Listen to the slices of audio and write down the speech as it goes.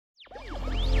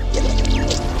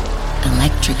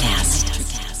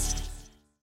Electrocast.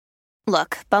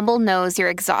 Look, Bumble knows you're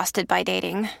exhausted by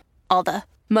dating. All the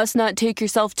must not take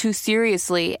yourself too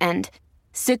seriously and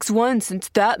 6'1" since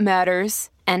that matters.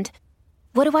 And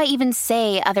what do I even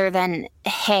say other than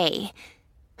hey?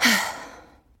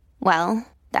 Well,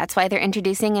 that's why they're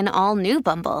introducing an all-new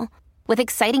Bumble with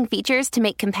exciting features to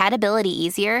make compatibility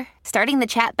easier, starting the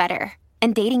chat better,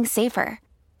 and dating safer.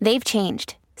 They've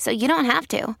changed, so you don't have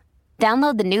to.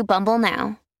 Download the new Bumble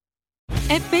now.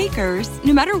 At Baker's,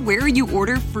 no matter where you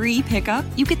order free pickup,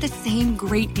 you get the same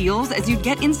great deals as you'd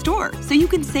get in-store. So you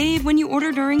can save when you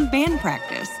order during band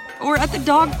practice, or at the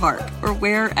dog park, or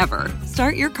wherever.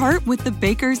 Start your cart with the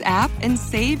Baker's app and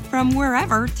save from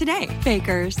wherever today.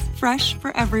 Baker's, fresh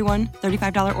for everyone.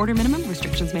 $35 order minimum.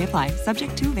 Restrictions may apply.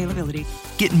 Subject to availability.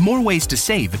 Get more ways to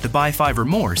save at the Buy 5 or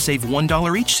More Save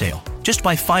 $1 each sale. Just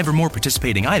buy 5 or more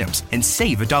participating items and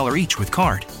save $1 each with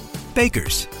card.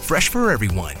 Baker's, fresh for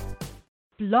everyone.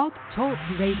 Blog Talk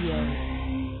Radio.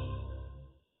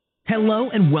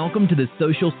 Hello and welcome to the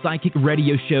Social Psychic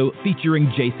Radio Show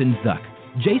featuring Jason Zuck.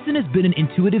 Jason has been an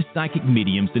intuitive psychic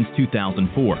medium since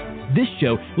 2004. This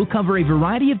show will cover a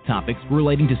variety of topics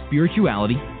relating to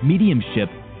spirituality, mediumship,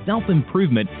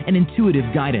 self-improvement, and intuitive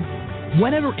guidance.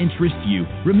 Whatever interests you,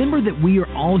 remember that we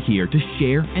are all here to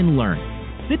share and learn.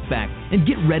 Sit back and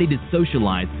get ready to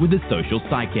socialize with the Social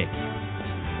Psychic.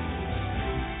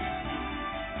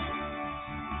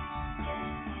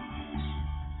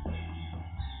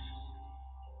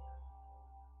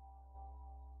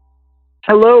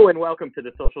 Hello and welcome to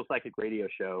the Social Psychic Radio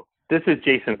Show. This is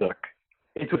Jason Zook.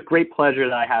 It's with great pleasure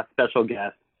that I have special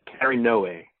guest Karen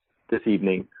Noe this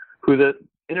evening, who's an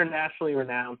internationally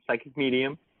renowned psychic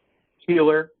medium,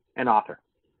 healer, and author.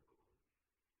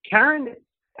 Karen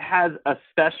has a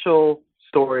special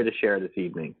story to share this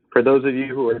evening. For those of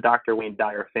you who are Dr. Wayne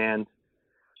Dyer fans,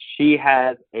 she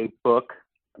has a book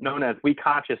known as We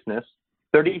Consciousness,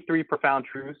 33 Profound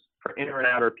Truths for Inner and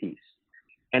Outer Peace.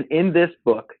 And in this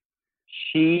book,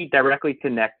 she directly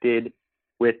connected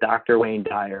with Dr. Wayne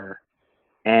Dyer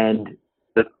and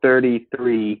the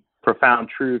 33 profound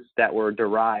truths that were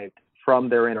derived from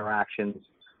their interactions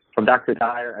from Dr.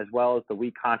 Dyer, as well as the We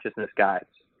Consciousness guides.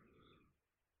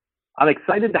 I'm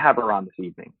excited to have her on this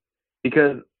evening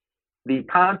because the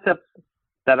concepts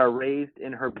that are raised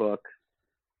in her book,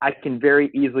 I can very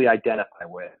easily identify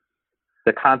with.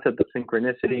 The concept of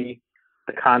synchronicity,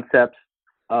 the concepts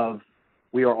of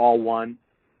we are all one,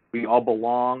 we all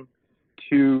belong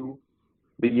to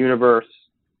the universe,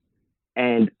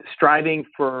 and striving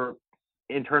for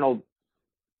internal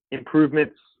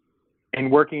improvements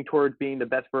and working towards being the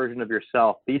best version of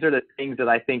yourself. These are the things that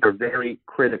I think are very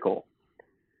critical.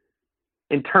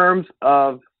 In terms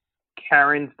of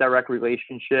Karen's direct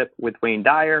relationship with Wayne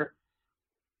Dyer,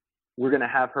 we're going to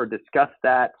have her discuss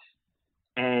that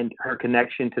and her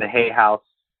connection to the Hay House,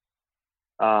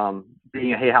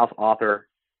 being a Hay House author,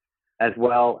 as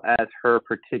well as her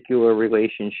particular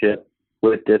relationship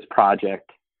with this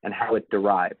project and how it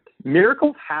derived.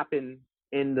 Miracles happen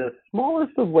in the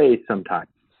smallest of ways sometimes.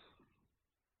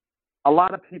 A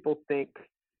lot of people think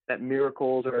that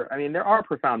miracles there are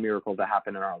profound miracles that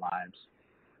happen in our lives.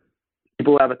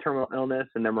 People have a terminal illness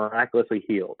and they're miraculously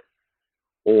healed.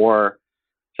 Or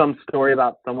some story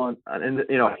about someone,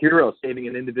 a hero saving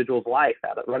an individual's life,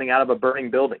 running out of a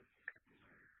burning building.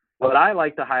 What I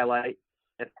like to highlight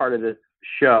as part of this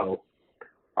show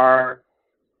are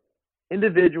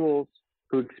individuals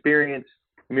who experience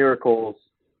miracles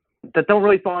that don't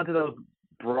really fall into those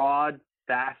broad,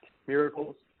 vast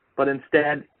miracles, but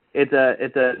instead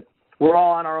we're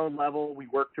all on our own level, we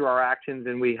work through our actions,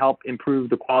 and we help improve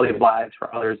the quality of lives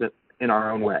for others in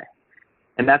our own way.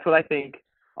 And that's what I think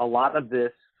a lot of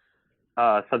this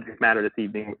subject matter this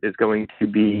evening is going to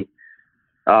be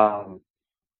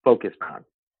focused on.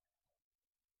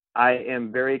 I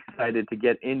am very excited to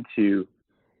get into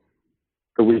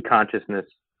the We Consciousness,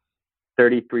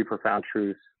 33 Profound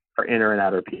Truths for Inner and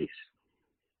Outer Peace.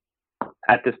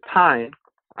 At this time,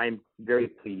 I'm very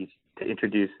pleased to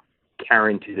introduce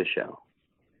Karen to the show.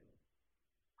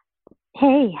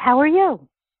 Hey, how are you?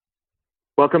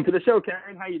 Welcome to the show,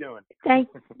 Karen. How you doing? Thank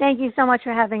you so much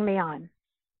for having me on.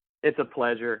 It's a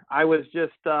pleasure. I was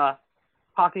just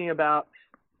talking about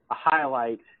a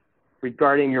highlight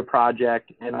regarding your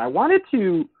project, and I wanted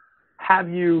to have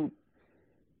you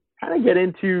kind of get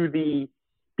into the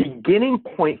beginning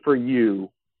point for you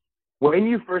when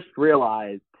you first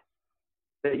realized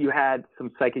that you had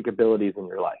some psychic abilities in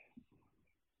your life.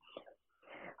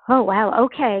 Oh, wow.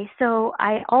 Okay. So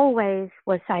I always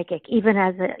was psychic, even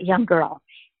as a young girl.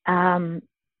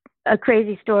 A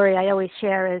crazy story I always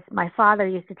share is my father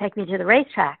used to take me to the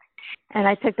racetrack, and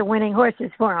I took the winning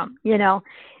horses for them, you know.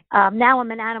 Now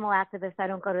I'm an animal activist. I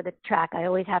don't go to the track. I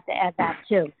always have to add that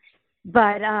too.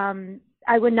 But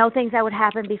I would know things that would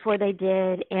happen before they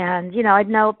did. And, you know, I'd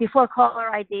know before caller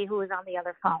ID who was on the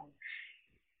other phone.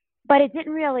 But it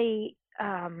didn't really,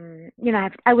 you know,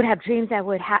 I would have dreams I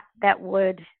would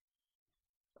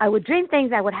dream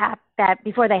things that would happen that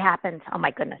before they happened. Oh,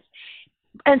 my goodness.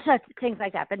 And such things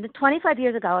like that. But 25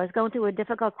 years ago, I was going through a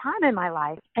difficult time in my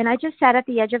life. And I just sat at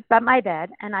the edge of my bed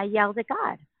and I yelled at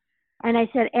God. And I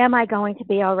said, am I going to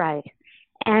be all right?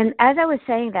 And as I was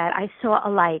saying that, I saw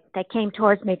a light that came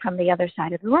towards me from the other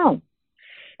side of the room.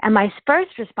 And my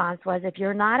first response was, if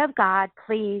you're not of God,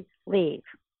 please leave.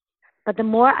 But the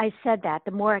more I said that,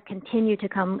 the more it continued to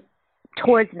come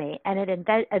towards me, and it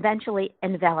eventually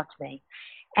enveloped me.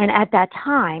 And at that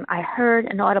time, I heard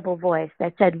an audible voice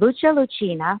that said, Lucia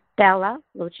Lucina, Bella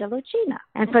Lucia Lucina.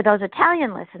 And for those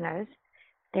Italian listeners,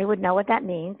 they would know what that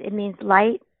means. It means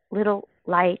light, little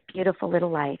light, beautiful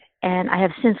little light. And I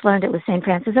have since learned it was St.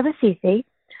 Francis of Assisi,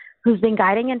 who's been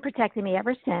guiding and protecting me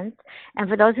ever since. And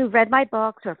for those who've read my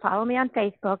books or follow me on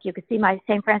Facebook, you can see my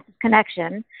St. Francis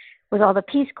connection with all the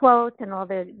peace quotes and all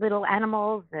the little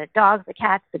animals, the dogs, the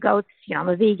cats, the goats, you know, I'm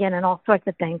a vegan and all sorts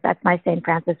of things. That's my St.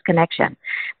 Francis connection.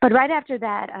 But right after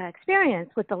that experience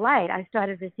with the light, I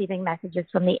started receiving messages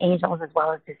from the angels as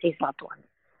well as deceased loved ones.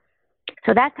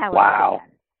 So that's how it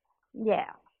began.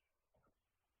 Yeah.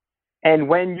 And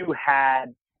when you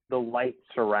had the light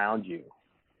surround you,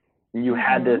 and you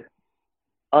had this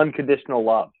unconditional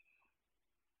love,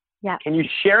 can you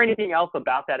share anything else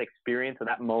about that experience or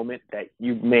that moment that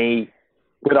you may,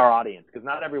 with our audience? Because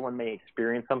not everyone may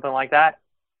experience something like that.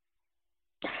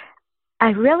 I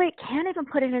really can't even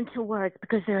put it into words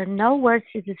because there are no words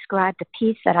to describe the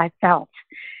peace that I felt.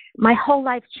 My whole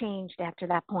life changed after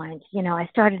that point. You know, I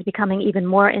started becoming even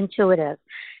more intuitive,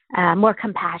 more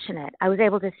compassionate. I was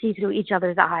able to see through each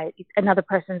other's eyes, another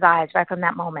person's eyes right from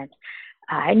that moment.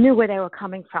 I knew where they were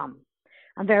coming from.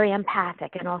 I'm very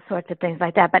empathic and all sorts of things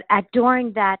like that. But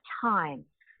during that time,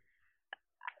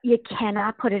 you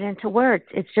cannot put it into words.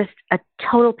 It's just a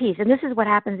total peace. And this is what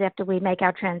happens after we make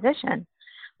our transition.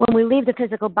 When we leave the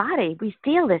physical body, we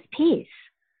feel this peace.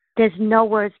 There's no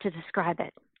words to describe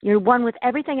it. You're one with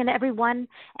everything and everyone,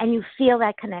 and you feel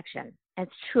that connection.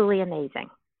 It's truly amazing.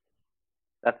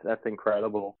 That's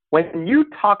incredible. When you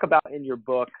talk about in your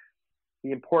book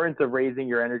the importance of raising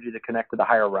your energy to connect to the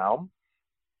higher realm,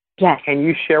 yes. Can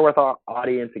you share with our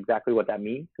audience exactly what that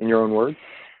means in your own words?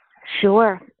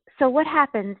 Sure. So what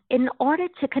happens, in order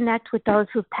to connect with those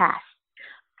who've passed,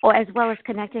 or as well as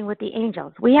connecting with the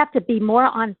angels, we have to be more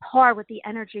on par with the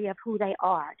energy of who they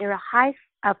are. They're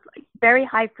a very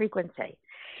high frequency.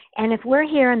 And if we're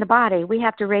here in the body, we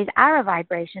have to raise our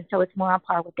vibration so it's more on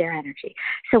par with their energy.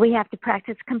 So we have to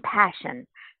practice compassion,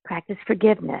 practice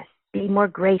forgiveness, be more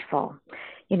grateful,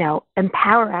 you know,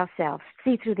 empower ourselves,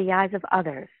 see through the eyes of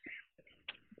others,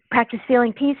 practice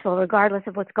feeling peaceful regardless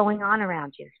of what's going on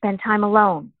around you, spend time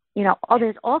alone. You know,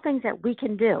 there's all things that we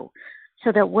can do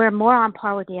so that we're more on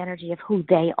par with the energy of who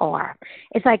they are.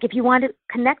 It's like if you want to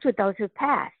connect with those who've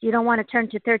passed, you don't want to turn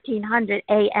to 1300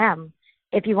 AM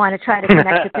if you want to try to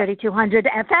connect to 3200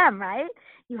 FM, right?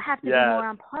 You have to be more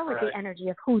on par with the energy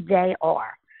of who they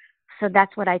are. So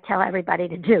that's what I tell everybody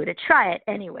to do, to try it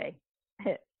anyway.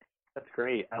 That's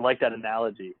great. I like that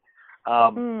analogy.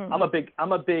 I'm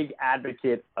a big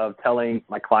advocate of telling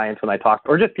my clients when I talk,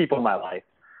 or just people in my life,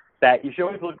 that you should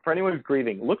always look for anyone who's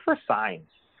grieving. Look for signs,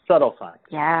 subtle signs.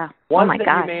 Yeah. One that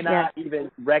you may not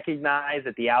even recognize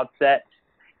at the outset.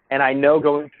 And I know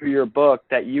going through your book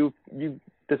that you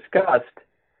discussed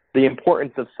the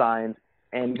importance of signs.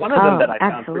 And one of them that I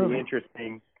found pretty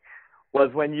interesting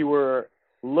was when you were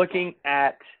looking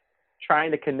at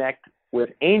trying to connect with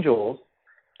angels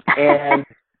and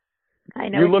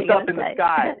you looked up in the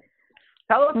sky.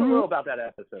 Tell us a little about that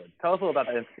episode. Tell us a little about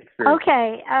that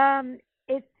experience.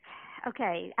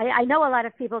 Okay. I know a lot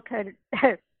of people could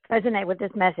resonate with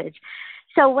this message.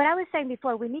 So what I was saying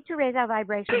before, we need to raise our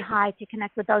vibration high to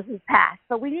connect with those who've passed,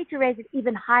 but we need to raise it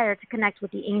even higher to connect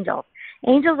with the angels.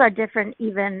 Angels are different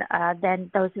even than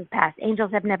those who've passed.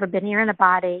 Angels have never been here in a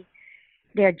body.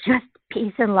 They're just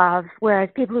peace and love, whereas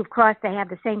people who've crossed, they have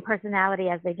the same personality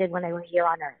as they did when they were here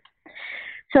on Earth.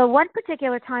 So one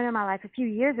particular time in my life, a few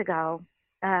years ago,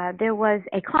 there was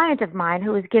a client of mine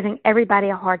who was giving everybody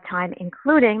a hard time,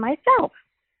 including myself.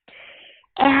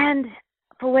 And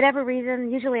for whatever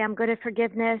reason, usually I'm good at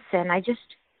forgiveness, and I just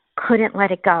couldn't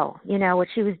let it go, you know, what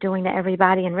she was doing to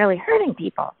everybody and really hurting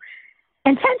people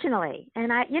intentionally.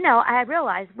 And I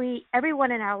realized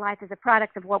everyone in our life is a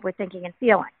product of what we're thinking and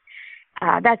feeling.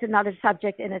 That's another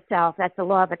subject in itself. That's the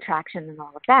law of attraction and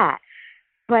all of that.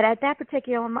 But at that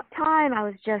particular time, I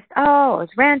was just, I was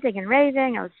ranting and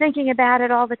raving. I was thinking about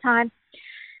it all the time.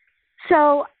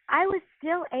 So I was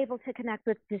still able to connect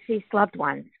with deceased loved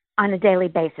ones on a daily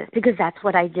basis because that's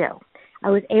what I do. I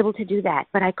was able to do that,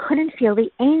 but I couldn't feel the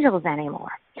angels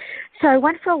anymore. So I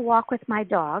went for a walk with my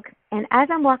dog, and as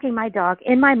I'm walking my dog,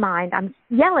 in my mind, I'm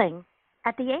yelling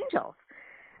at the angels.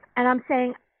 And I'm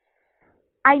saying,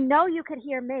 I know you could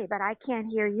hear me, but I can't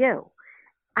hear you.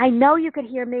 I know you could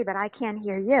hear me, but I can't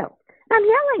hear you. And I'm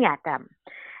yelling at them.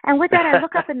 And with that, I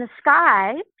look up in the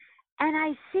sky, and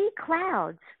I see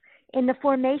clouds in the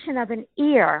formation of an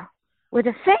ear with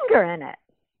a finger in it.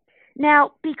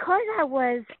 Now, because I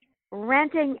was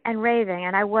ranting and raving,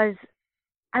 and I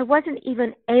wasn't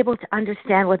even able to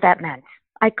understand what that meant.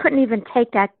 I couldn't even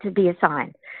take that to be a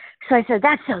sign. So I said,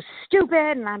 that's so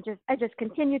stupid, and I just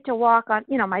continued to walk on,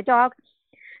 my dog.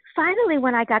 Finally,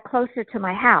 when I got closer to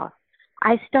my house,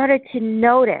 I started to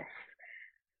notice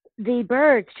the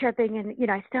birds chirping, and,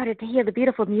 I started to hear the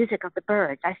beautiful music of the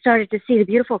birds. I started to see the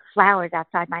beautiful flowers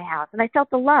outside my house, and I felt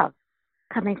the love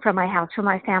coming from my house, from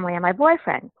my family and my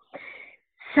boyfriend.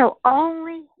 So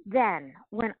only then,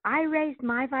 when I raised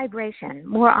my vibration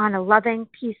more on a loving,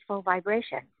 peaceful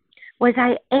vibration, was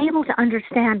I able to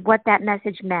understand what that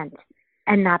message meant,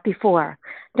 and not before.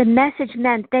 The message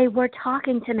meant they were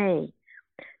talking to me,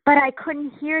 but I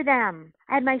couldn't hear them.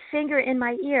 I had my finger in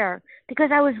my ear because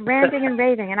I was ranting and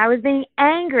raving, and I was being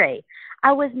angry.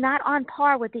 I was not on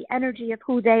par with the energy of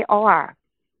who they are.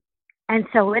 And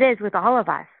so it is with all of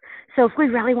us. So if we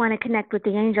really want to connect with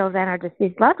the angels and our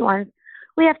deceased loved ones,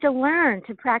 we have to learn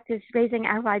to practice raising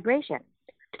our vibration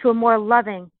to a more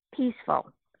loving, peaceful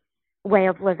way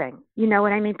of living. You know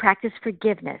what I mean? Practice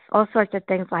forgiveness, all sorts of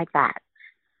things like that.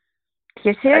 If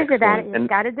you're serious about it, you've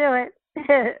got to do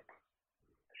it.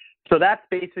 So that's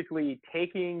basically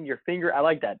taking your finger, I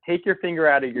like that, take your finger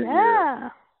out of your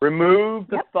ear. Remove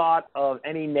the thought of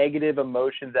any negative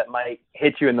emotions that might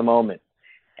hit you in the moment.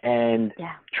 And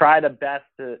try the best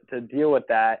to deal with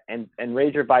that and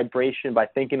raise your vibration by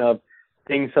thinking of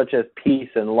things such as peace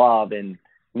and love and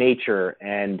nature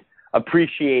and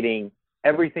appreciating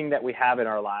everything that we have in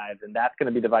our lives. And that's going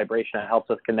to be the vibration that helps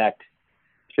us connect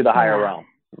to the higher realm.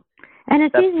 And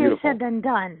it's easier said than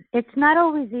done. It's not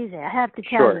always easy. I have to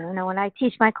tell you, when I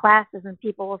teach my classes and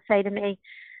people will say to me,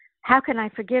 how can I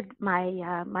forgive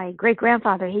my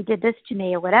great-grandfather? He did this to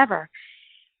me or whatever.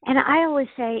 And I always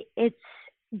say,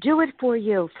 do it for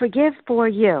you. Forgive for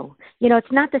you.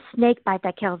 It's not the snake bite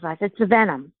that kills us. It's the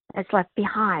venom that's left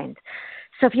behind.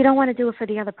 So if you don't want to do it for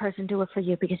the other person, do it for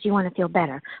you because you want to feel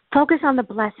better. Focus on the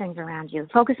blessings around you.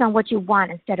 Focus on what you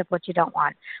want instead of what you don't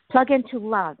want. Plug into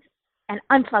love and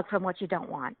unplug from what you don't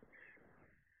want.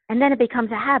 And then it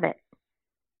becomes a habit.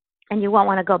 And you won't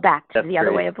want to go back to the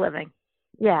other way of living.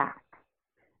 Yeah.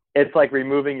 It's like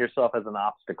removing yourself as an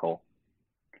obstacle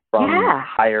from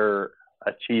higher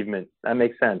achievement. That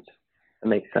makes sense.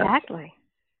 Exactly.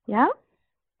 Yeah.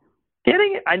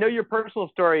 I know your personal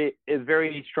story is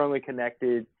very strongly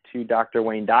connected to Dr.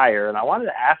 Wayne Dyer, and I wanted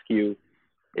to ask you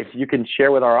if you can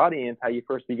share with our audience how you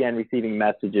first began receiving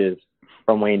messages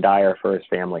from Wayne Dyer for his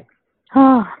family.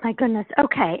 Oh, my goodness.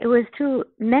 Okay. It was through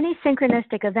many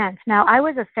synchronistic events. Now, I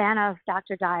was a fan of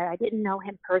Dr. Dyer. I didn't know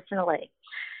him personally.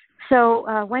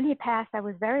 So when he passed, I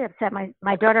was very upset.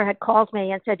 My daughter had called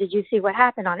me and said, did you see what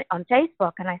happened on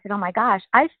Facebook? And I said, oh, my gosh.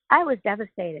 I was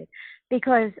devastated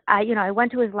because, I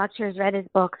went to his lectures, read his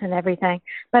books and everything,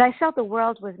 but I felt the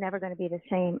world was never going to be the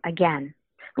same again.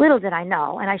 Little did I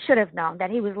know, and I should have known, that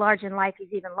he was large in life.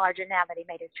 He's even larger now that he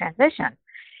made his transition.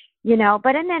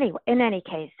 But in any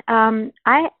case,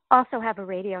 I also have a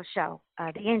radio show,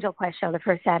 the Angel Quest show, the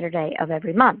first Saturday of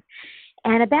every month.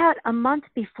 And about a month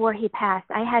before he passed,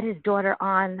 I had his daughter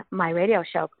on my radio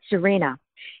show, Serena,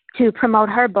 to promote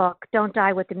her book, Don't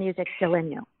Die with the Music Still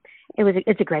in You.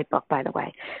 It's a great book, by the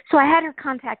way. So I had her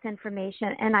contact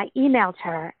information, and I emailed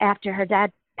her after her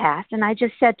dad passed, and I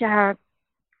just said to her,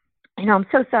 I'm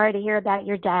so sorry to hear about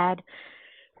your dad.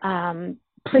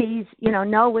 Please,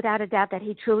 know without a doubt that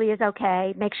he truly is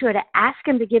okay. Make sure to ask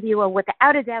him to give you a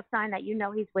without a doubt sign that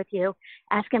he's with you.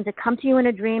 Ask him to come to you in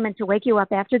a dream and to wake you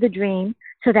up after the dream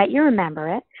so that you remember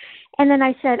it. And then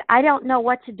I said, I don't know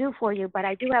what to do for you, but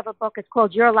I do have a book. It's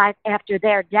called Your Life After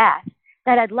Their Death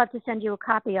that I'd love to send you a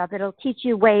copy of. It'll teach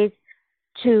you ways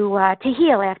to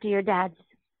heal after your dad's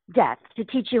death, to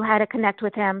teach you how to connect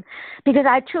with him. Because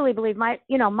I truly believe my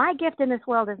gift in this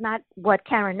world is not what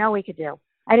Karen Noe could do.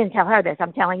 I didn't tell her this,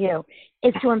 I'm telling you.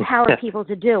 It's to empower people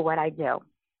to do what I do,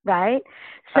 right?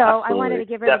 So absolutely. I wanted to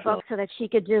give her the book so that she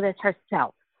could do this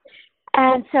herself.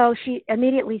 And so she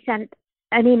immediately sent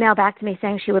an email back to me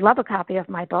saying she would love a copy of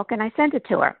my book, and I sent it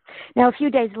to her. Now, a few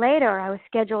days later, I was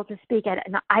scheduled to speak at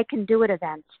an I Can Do It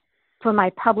event for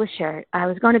my publisher. I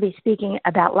was going to be speaking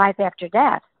about life after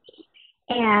death.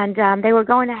 And they were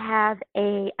going to have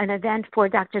an event for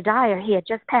Dr. Dyer. He had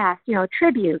just passed, a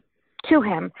tribute to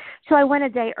him. So I went a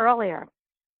day earlier.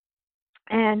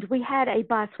 And we had a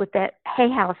bus with the Hay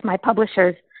House, my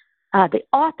publishers, the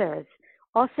authors,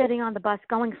 all sitting on the bus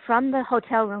going from the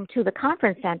hotel room to the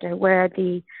conference center where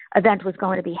the event was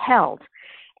going to be held.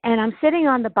 And I'm sitting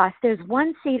on the bus. There's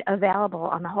one seat available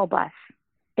on the whole bus.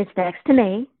 It's next to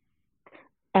me,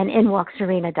 and in walks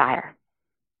Serena Dyer,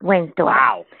 Wayne's daughter.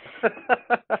 Wow.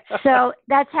 So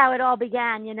that's how it all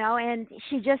began, and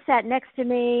she just sat next to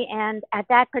me, and at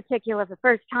that the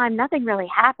first time, nothing really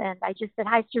happened. I just said,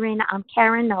 "Hi, Serena, I'm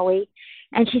Karen Noe."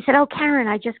 And she said, "Oh, Karen,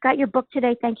 I just got your book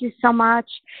today. Thank you so much."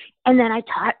 And then I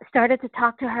started to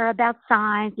talk to her about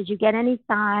signs. Did you get any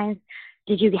signs?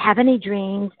 Did you have any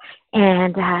dreams?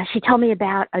 And she told me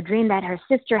about a dream that her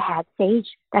sister had, Sage,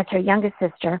 that's her youngest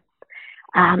sister,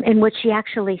 in which she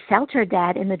actually felt her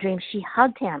dad in the dream. She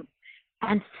hugged him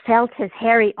and felt his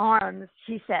hairy arms,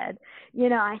 she said.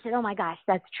 I said, "Oh, my gosh,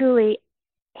 that's truly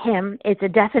him. It's a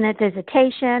definite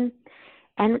visitation."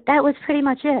 And that was pretty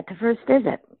much it, the first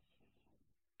visit.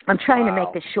 I'm trying to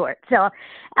make this short. So,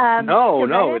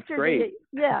 No, it's great.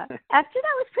 After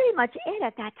that was pretty much it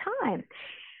at that time.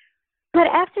 But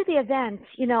after the event,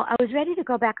 I was ready to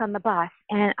go back on the bus,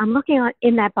 and I'm looking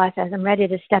in that bus as I'm ready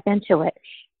to step into it,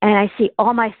 and I see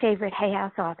all my favorite Hay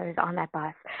House authors on that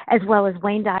bus, as well as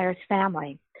Wayne Dyer's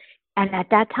family. And at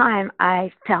that time,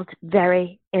 I felt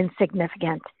very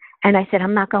insignificant. And I said,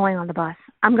 "I'm not going on the bus.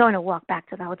 I'm going to walk back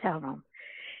to the hotel room."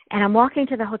 And I'm walking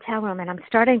to the hotel room, and I'm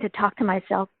starting to talk to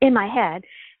myself in my head,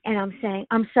 and I'm saying,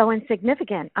 "I'm so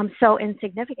insignificant. I'm so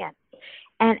insignificant."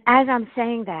 And as I'm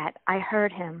saying that, I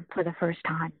heard him for the first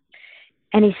time.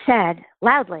 And he said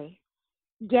loudly,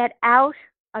 "Get out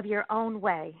of your own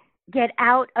way. Get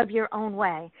out of your own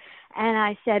way." And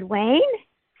I said, "Wayne,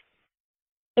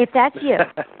 if that's you,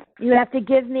 you have to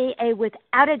give me a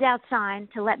without a doubt sign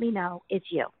to let me know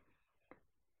it's you."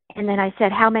 And then I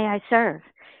said, "How may I serve?"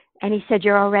 And he said,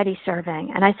 "You're already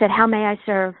serving." And I said, "How may I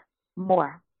serve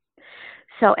more?"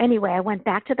 So anyway, I went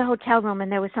back to the hotel room,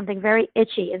 and there was something very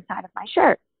itchy inside of my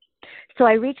shirt. So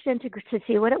I reached in to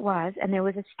see what it was, and there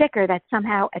was a sticker that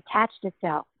somehow attached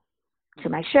itself to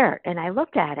my shirt. And I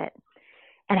looked at it.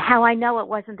 And how I know it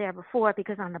wasn't there before,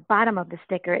 because on the bottom of the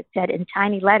sticker it said in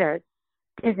tiny letters,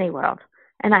 Disney World.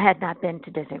 And I had not been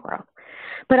to Disney World.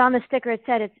 But on the sticker it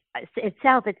said it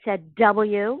said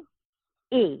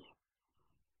W-E.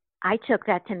 I took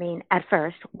that to mean, at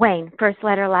first, Wayne, first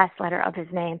letter, last letter of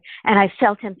his name. And I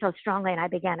felt him so strongly, and I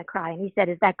began to cry. And he said,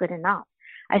 "Is that good enough?"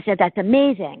 I said, "That's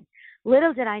amazing."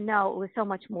 Little did I know it was so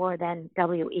much more than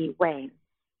W-E, Wayne.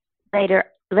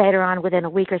 Later on, within a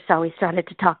week or so, he started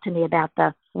to talk to me about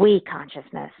the we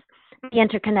consciousness, the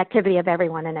interconnectivity of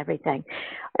everyone and everything.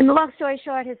 And the long story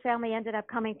short, his family ended up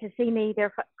coming to see me.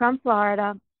 They're from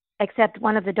Florida, except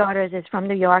one of the daughters is from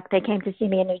New York. They came to see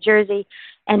me in New Jersey,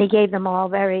 and he gave them all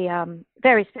very,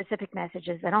 very specific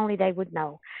messages that only they would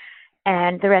know.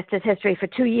 And the rest is history. For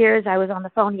 2 years, I was on the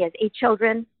phone. He has 8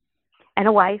 children and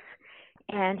a wife,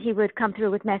 and he would come through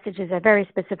with messages at very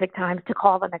specific times to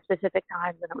call them at specific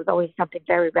times, and it was always something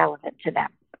very relevant to them.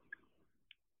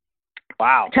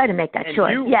 Wow. Try to make that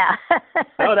short. Yeah.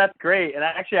 No, that's great. And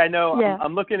actually, I know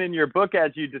I'm looking in your book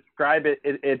as you describe it.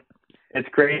 It's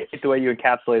great the way you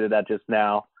encapsulated that just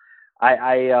now.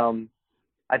 I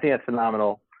think that's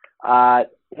phenomenal.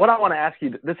 What I want to ask you,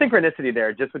 the synchronicity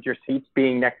there, just with your seats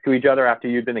being next to each other after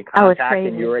you'd been in contact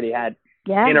and you already had,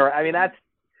 I mean,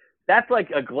 that's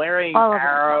like a glaring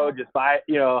arrow just by,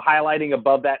 highlighting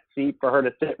above that seat for her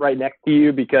to sit right next to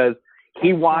you, because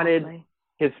he wanted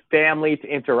his family to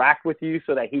interact with you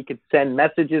so that he could send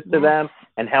messages to them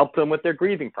and help them with their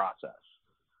grieving process.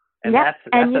 And that's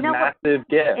a massive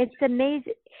gift. It's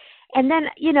amazing. And then,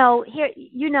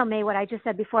 here, me, what I just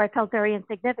said before, I felt very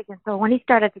insignificant. So when he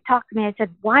started to talk to me, I said,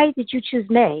 "Why did you choose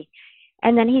me?"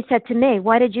 And then he said to me,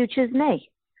 "Why did you choose me?"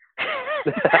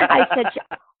 I said,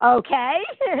 "Okay,"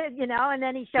 and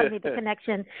then he showed me the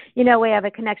connection. We have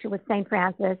a connection with St.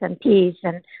 Francis and Peace,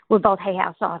 and we're both Hay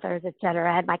House authors, et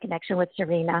cetera. I had my connection with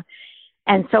Serena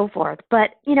and so forth.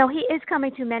 But, he is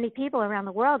coming to many people around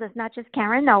the world. It's not just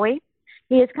Karen Noe.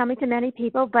 He is coming to many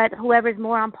people, but whoever's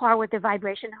more on par with the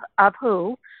vibration of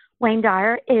who Wayne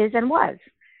Dyer is and was.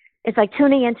 It's like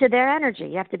tuning into their energy.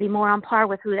 You have to be more on par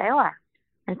with who they are.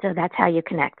 And so that's how you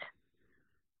connect.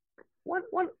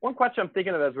 One question I'm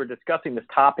thinking of as we're discussing this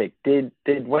topic, did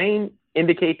Wayne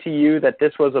indicate to you that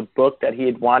this was a book that he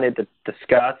had wanted to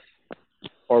discuss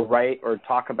or write or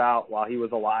talk about while he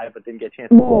was alive, but didn't get a chance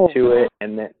to do it?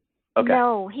 And then, okay.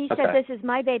 No, he said, this is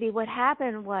my baby. What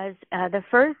happened was the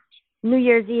first New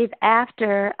Year's Eve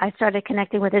after I started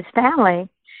connecting with his family,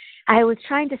 I was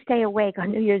trying to stay awake on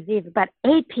New Year's Eve. About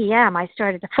 8 p.m., I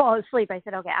started to fall asleep. I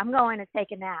said, okay, I'm going to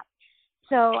take a nap.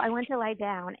 So I went to lie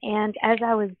down, and as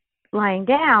I was lying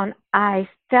down, I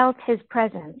felt his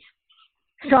presence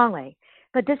strongly.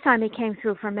 But this time he came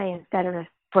through for me instead of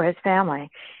for his family.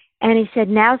 And he said,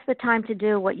 now's the time to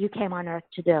do what you came on earth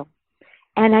to do.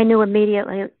 And I knew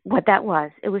immediately what that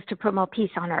was. It was to promote peace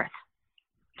on earth.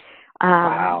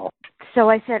 Wow. So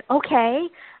I said, okay.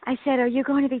 I said, are you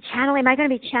going to be channeling? Am I going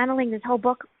to be channeling this whole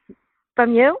book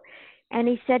from you? And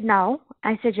he said, no.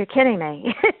 I said, you're kidding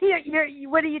me.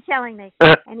 What are you telling me?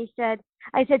 And he said,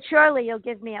 I said, surely you'll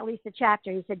give me at least a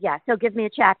chapter. He said, yes, he'll give me a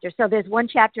chapter. So there's one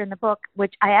chapter in the book,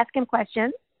 which I asked him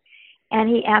questions, and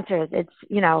he answers. It's,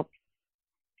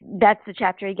 that's the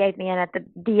chapter he gave me. And at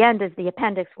the end is the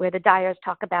appendix where the Dyers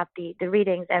talk about the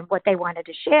readings and what they wanted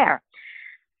to share.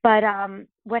 But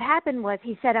what happened was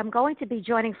he said, I'm going to be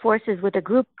joining forces with a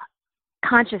group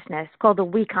consciousness called the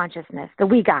We Consciousness, the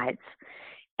We Guides.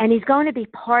 And he's going to be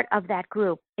part of that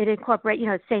group. It incorporates,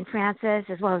 St. Francis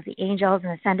as well as the angels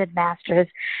and ascended masters.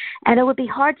 And it would be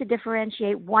hard to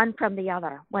differentiate one from the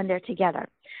other when they're together.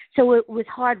 So it was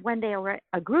hard when they were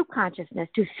a group consciousness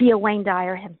to feel Wayne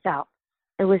Dyer himself.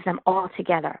 It was them all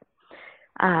together.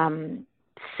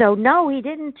 So no, he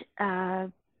didn't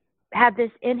have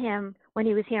this in him when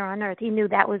he was here on earth. He knew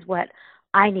that was what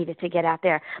I needed to get out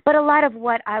there. But a lot of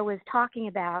what I was talking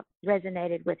about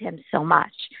resonated with him so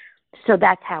much. So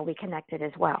that's how we connected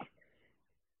as well.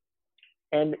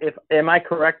 And am I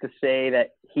correct to say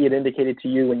that he had indicated to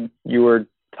you when you were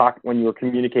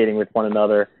communicating with one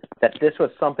another that this was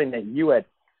something that you had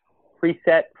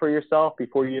preset for yourself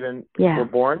before you even were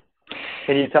born?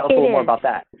 Can you tell us a little more about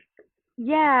that?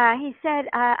 Yeah, he said,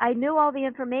 I knew all the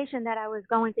information that I was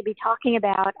going to be talking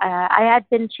about. I had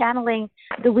been channeling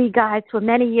the We Guides for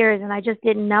many years, and I just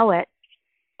didn't know it.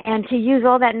 And to use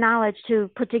all that knowledge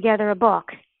to put together a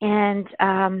book. And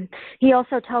he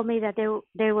also told me that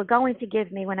they were going to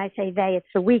give me, when I say they, it's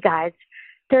the We Guides,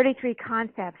 33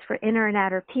 concepts for inner and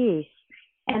outer peace.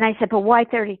 And I said, but why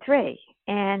 33?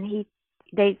 And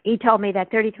he told me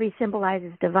that 33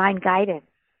 symbolizes divine guidance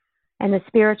and the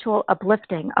spiritual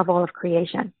uplifting of all of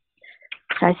creation.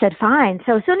 So I said, fine.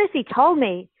 So as soon as he told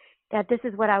me that this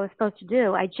is what I was supposed to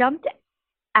do, I jumped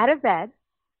out of bed.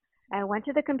 I went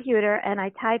to the computer and I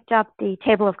typed up the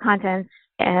table of contents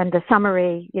and the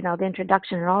summary, the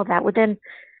introduction and all that within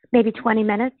maybe 20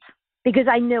 minutes because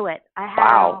I knew it. I had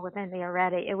it all within me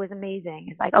already. It was amazing.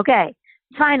 It's like, okay,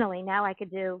 finally, now I could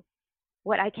do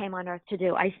what I came on earth to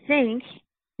do. I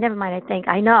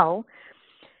know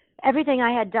everything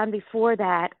I had done before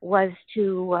that was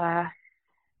to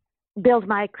build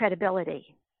my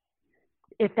credibility,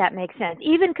 if that makes sense,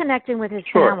 even connecting with his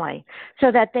family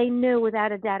so that they knew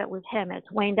without a doubt it was him. It's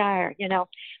Wayne Dyer,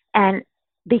 and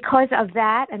because of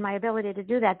that and my ability to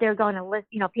do that, they're going to listen,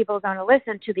 people are going to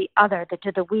listen to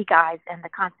the We Guides and the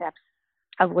concepts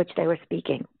of which they were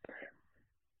speaking.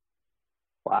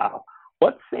 Wow.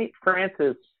 What's St.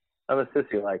 Francis of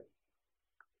Assisi like?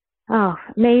 Oh,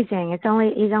 amazing.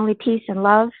 He's only peace and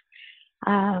love.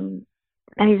 And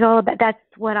he's all about, that's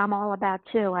what I'm all about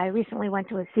too. I recently went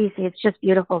to Assisi. It's just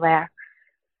beautiful there.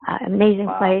 Amazing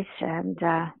place. And,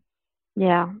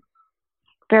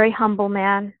 very humble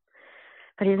man.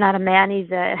 But he's not a man. He's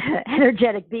a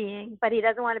energetic being. But he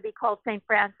doesn't want to be called St.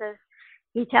 Francis.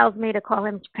 He tells me to call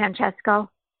him Francesco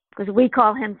because we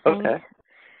call him Saint. Okay.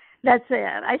 That's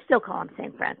it. I still call him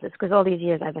St. Francis because all these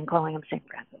years I've been calling him St.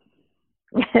 Francis.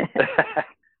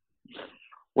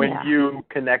 When you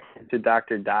connected to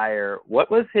Dr. Dyer, what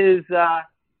was his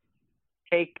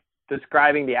take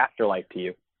describing the afterlife to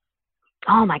you?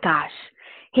 Oh, my gosh.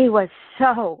 He was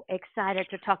so excited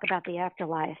to talk about the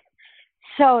afterlife.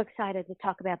 So excited to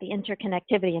talk about the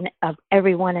interconnectivity of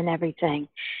everyone and everything.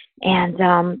 And,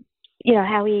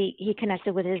 how he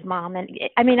connected with his mom. And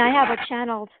I mean, I have it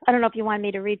channeled. I don't know if you want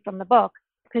me to read from the book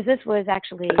because this was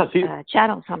actually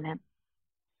channeled from him.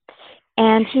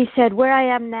 And he said, where I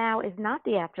am now is not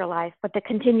the afterlife, but the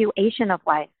continuation of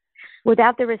life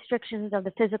without the restrictions of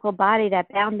the physical body that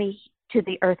bound me to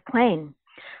the earth plane.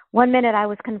 1 minute I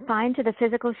was confined to the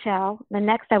physical shell. The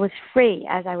next I was free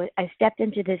as I stepped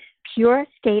into this pure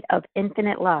state of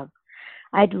infinite love.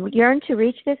 I'd yearned to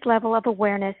reach this level of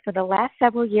awareness for the last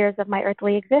several years of my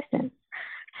earthly existence.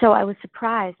 So I was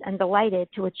surprised and delighted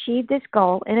to achieve this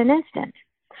goal in an instant.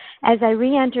 As I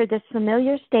re-entered this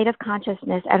familiar state of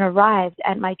consciousness and arrived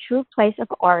at my true place of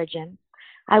origin,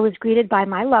 I was greeted by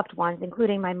my loved ones,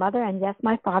 including my mother and, yes,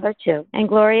 my father too, and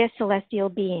glorious celestial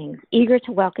beings, eager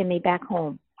to welcome me back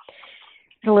home.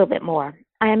 A little bit more.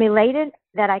 I am elated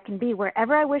that I can be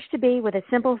wherever I wish to be with a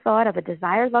simple thought of a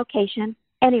desired location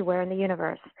anywhere in the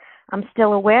universe. I'm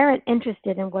still aware and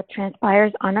interested in what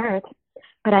transpires on Earth,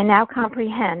 but I now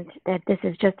comprehend that this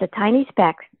is just a tiny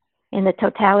speck in the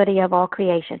totality of all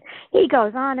creation. He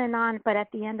goes on, but at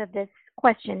the end of this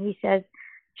question, he says,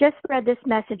 just spread this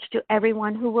message to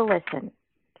everyone who will listen.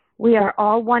 We are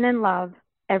all one in love.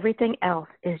 Everything else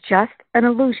is just an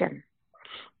illusion.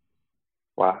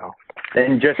 Wow.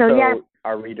 And just so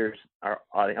our readers, our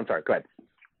audience, I'm sorry, go ahead.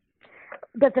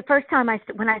 But the first time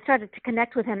when I started to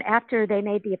connect with him after they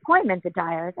made the appointment, the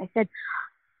Dyers, I said,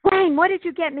 Wayne, what did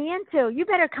you get me into? You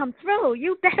better come through.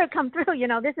 You better come through. You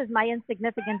know, this is my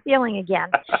insignificant feeling again.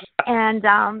 And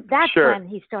that's when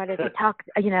he started to talk,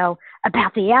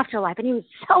 about the afterlife. And he was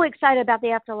so excited about the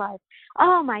afterlife.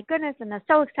 Oh, my goodness. And they're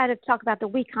so excited to talk about the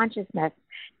we consciousness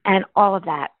and all of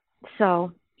that.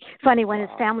 So funny, when his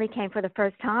family came for the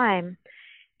first time,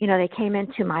 they came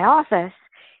into my office.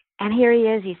 And here he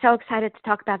is. He's so excited to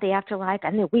talk about the afterlife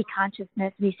and the we consciousness.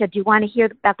 And he said, do you want to hear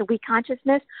about the we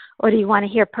consciousness or do you want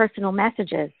to hear personal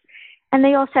messages? And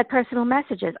they all said personal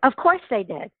messages. Of course they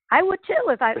did. I would too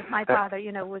if my father,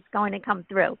 was going to come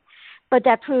through. But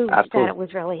that proves that it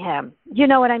was really him. You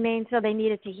know what I mean? So they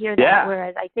needed to hear that. Yeah.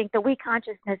 Whereas I think the we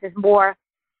consciousness is more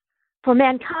for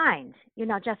mankind,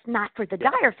 just not for the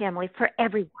Dyer family, for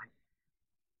everyone.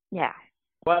 Yeah.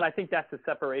 Well, I think that's the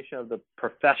separation of the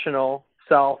professional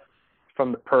self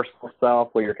from the personal self,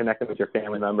 where you're connected with your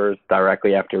family members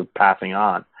directly after passing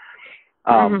on.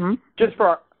 Just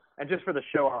for the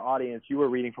show, our audience, you were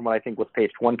reading from what I think was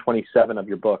page 127 of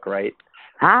your book, right?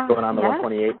 Going on to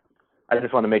 128. I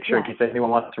just want to make sure in case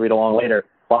anyone wants to read along later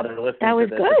while they're listening to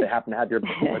this, if they happen to have your book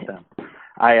with them.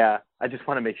 I just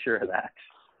want to make sure of that.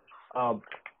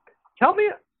 Tell me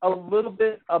a little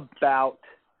bit about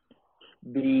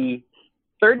the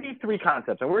 33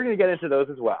 concepts, and we're going to get into those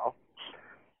as well.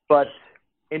 But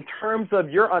in terms of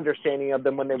your understanding of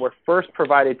them when they were first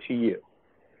provided to you,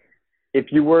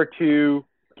 if you were to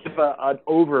give an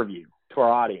overview to our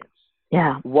audience,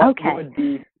 what would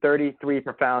the 33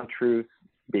 profound truths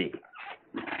be?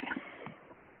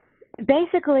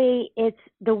 Basically, it's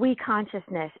the we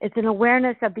consciousness. It's an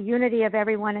awareness of the unity of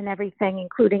everyone and everything,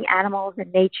 including animals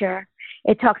and nature.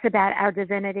 It talks about our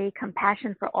divinity,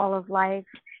 compassion for all of life,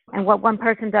 and what one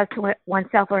person does to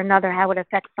oneself or another, how it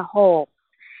affects the whole.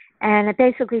 And it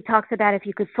basically talks about if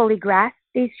you could fully grasp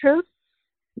these truths,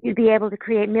 you'd be able to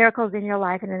create miracles in your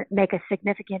life and make a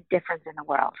significant difference in the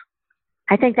world.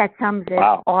 I think that sums it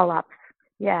all up.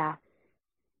 Yeah.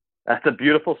 That's a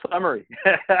beautiful summary.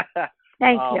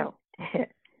 Thank you.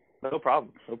 No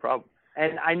problem.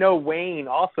 And I know Wayne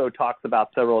also talks about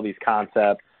several of these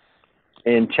concepts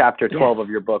in chapter 12 of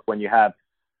your book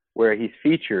where he's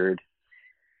featured.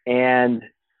 And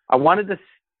I wanted to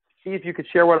see if you could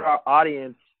share with our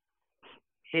audience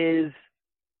his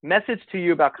message to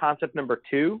you about concept number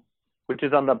 2, which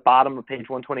is on the bottom of page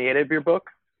 128 of your book.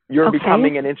 You're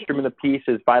becoming an instrument of peace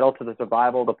is vital to the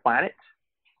survival of the planet.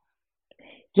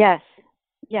 Yes.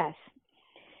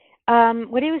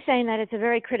 What he was saying, that it's a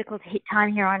very critical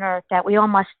time here on Earth, that we all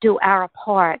must do our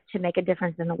part to make a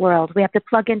difference in the world. We have to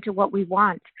plug into what we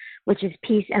want, which is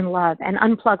peace and love, and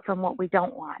unplug from what we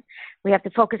don't want. We have to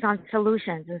focus on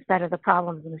solutions instead of the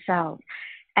problems themselves.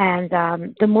 And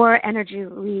the more energy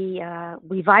we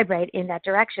vibrate in that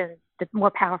direction, the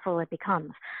more powerful it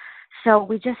becomes. So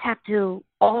we just have to,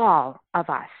 all of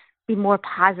us, be more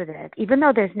positive, even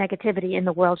though there's negativity in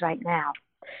the world right now.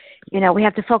 We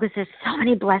have to focus. There's so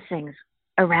many blessings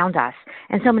around us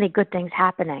and so many good things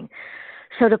happening.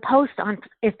 So to post on,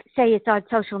 say it's on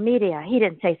social media, he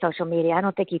didn't say social media. I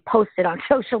don't think he posted on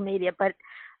social media, but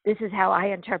this is how I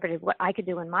interpreted what I could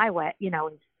do in my way,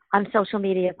 on social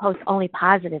media, post only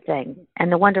positive things and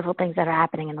the wonderful things that are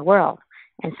happening in the world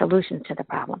and solutions to the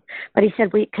problem. But he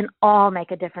said we can all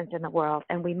make a difference in the world,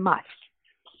 and we must,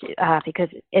 because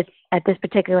it's at this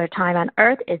particular time on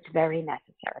Earth, it's very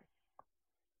necessary.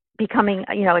 Becoming,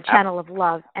 a channel of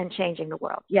love and changing the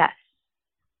world. Yes.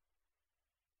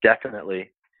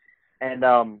 Definitely. And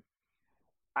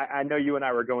I know you and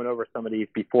I were going over some of these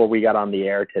before we got on the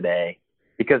air today,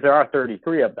 because there are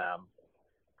 33 of them.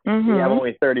 We have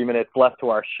only 30 minutes left to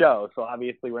our show, so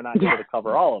obviously we're not able to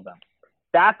cover all of them.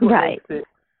 That's what makes it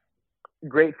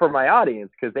great for my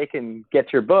audience, because they can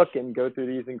get your book and go through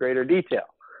these in greater detail.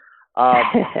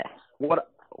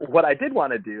 What I did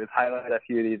want to do is highlight a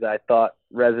few of these I thought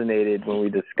resonated when we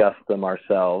discussed them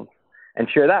ourselves and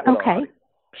share that with our audience.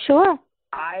 Sure.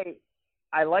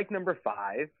 I like number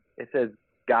 5. It says,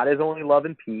 God is only love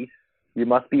and peace. You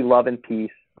must be love and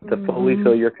peace to fully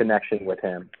feel your connection with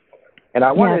him. And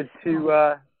I wanted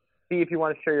to see if you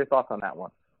want to share your thoughts on that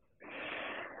one.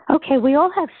 Okay, we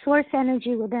all have source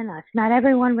energy within us. Not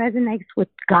everyone resonates with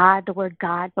God, the word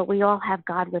God, but we all have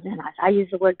God within us. I use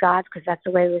the word God because that's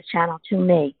the way it was channeled to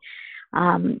me.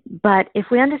 But if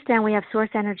we understand we have source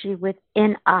energy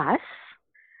within us,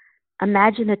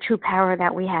 imagine the true power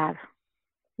that we have.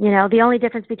 You know, the only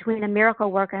difference between a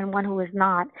miracle worker and one who is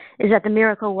not is that the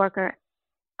miracle worker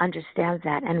understands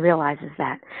that and realizes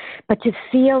that. But to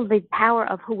feel the power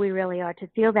of who we really are, to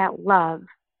feel that love,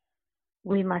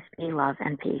 we must be love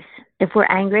and peace. If we're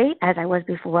angry, as I was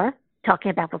talking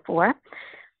about before,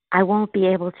 I won't be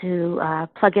able to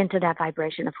plug into that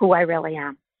vibration of who I really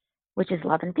am, which is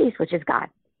love and peace, which is God.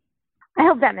 I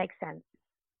hope that makes sense.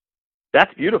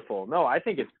 That's beautiful. No, I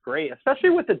think it's great, especially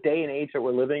with the day and age that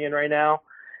we're living in right now.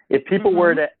 If people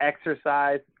were to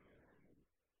exercise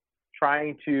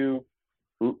trying to,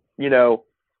 you know,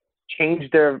 change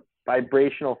their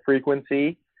vibrational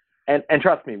frequency, and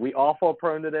trust me, we all fall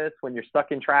prone to this when you're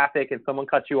stuck in traffic and someone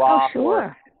cuts you off. Oh,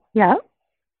 sure. Yeah.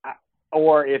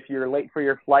 Or if you're late for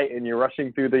your flight and you're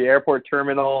rushing through the airport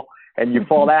terminal and you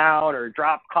fall down or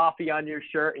drop coffee on your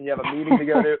shirt and you have a meeting to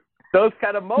go to, those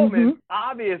kind of moments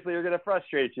obviously are going to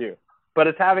frustrate you. But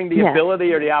it's having the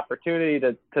ability or the opportunity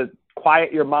to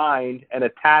quiet your mind and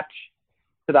attach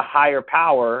to the higher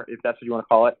power, if that's what you want to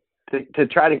call it, to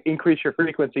try to increase your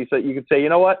frequency so that you can say, you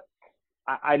know what,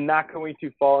 I'm not going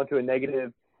to fall into a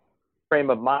negative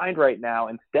frame of mind right now.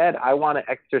 Instead, I want to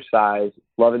exercise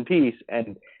love and peace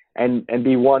and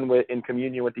be one in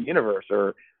communion with the universe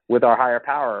or with our higher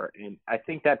power. And I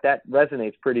think that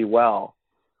resonates pretty well,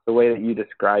 the way that you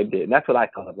described it. And that's what I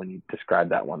thought of when you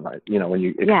described that one, right? You know, when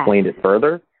you explained it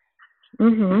further.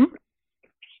 Mm-hmm.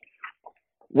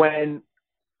 When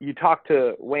you talked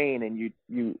to Wayne and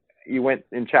you went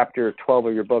in chapter 12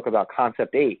 of your book about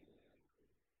Concept 8,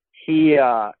 he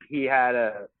had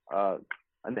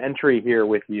an entry here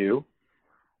with you.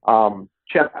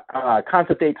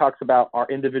 Concept 8 talks about our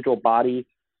individual bodies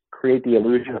create the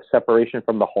illusion of separation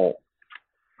from the whole.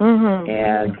 Mm-hmm.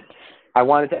 And I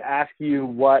wanted to ask you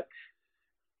what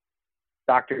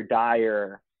Dr.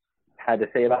 Dyer had to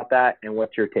say about that and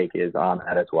what your take is on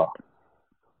that as well.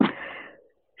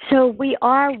 So we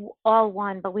are all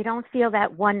one, but we don't feel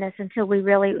that oneness until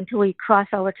we cross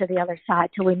over to the other side,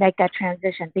 till we make that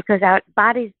transition, because our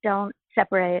bodies don't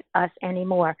separate us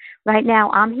anymore. Right now,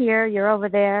 I'm here, you're over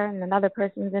there, and another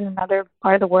person's in another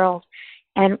part of the world,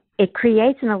 and it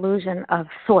creates an illusion of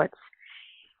sorts.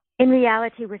 In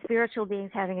reality, we're spiritual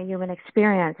beings having a human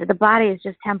experience. The body is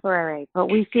just temporary,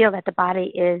 but we feel that the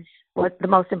body is what's the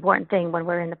most important thing when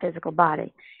we're in the physical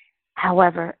body.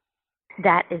 However,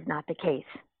 that is not the case.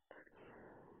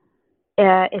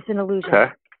 It's an illusion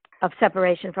of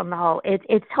separation from the whole.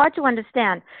 It's hard to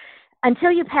understand.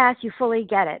 Until you pass, you fully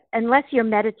get it. Unless you're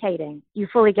meditating, you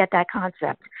fully get that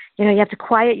concept. You know, you have to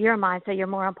quiet your mind so you're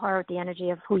more on par with the energy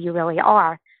of who you really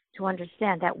are to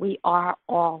understand that we are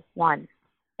all one.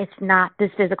 It's not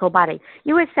this physical body.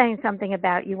 You were saying something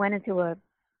about you went into a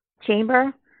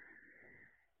chamber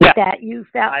that you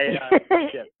felt.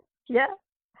 Yeah.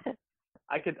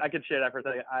 I could share that for a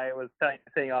second. I was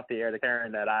saying off the air to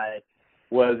Karen that I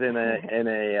was in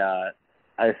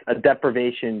a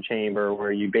deprivation chamber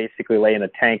where you basically lay in a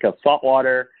tank of salt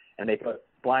water and they put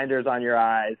blinders on your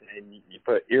eyes and you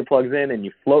put earplugs in and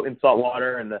you float in salt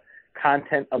water, and the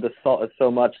content of the salt is so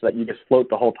much that you just float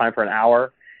the whole time for an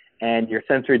hour and you're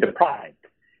sensory deprived.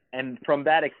 And from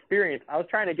that experience, I was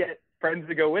trying to get friends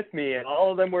to go with me, and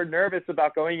all of them were nervous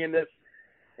about going in this,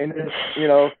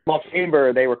 small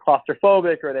chamber. They were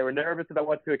claustrophobic or they were nervous about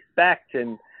what to expect.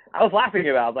 And I was laughing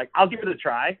about it. I was like, I'll give it a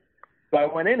try. So I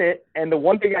went in it, and the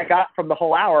one thing I got from the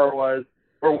whole hour was,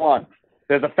 for one,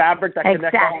 there's a fabric that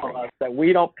connects all of us that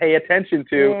we don't pay attention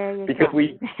to because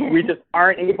we just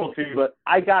aren't able to. But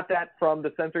I got that from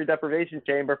the sensory deprivation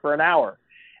chamber for an hour.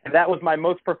 And that was my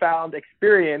most profound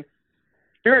experience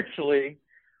spiritually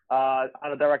on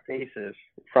a direct basis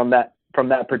from that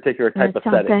particular type of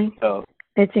setting. So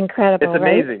it's incredible. It's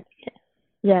amazing. Right?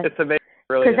 Yes. It's amazing.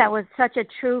 Really, because that was such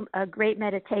a great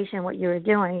meditation, what you were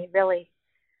doing. You really,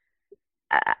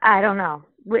 I don't know.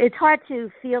 It's hard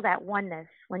to feel that oneness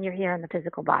when you're here in the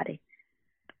physical body.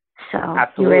 So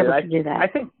absolutely. You were able to do that. I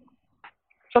think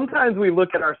sometimes we look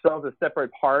at ourselves as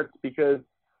separate parts because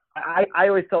I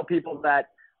always tell people that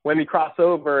when we cross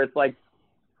over, it's like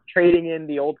trading in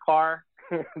the old car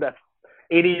that's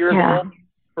 80 years old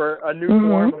for a new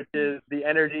form, which is the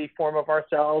energy form of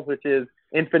ourselves, which is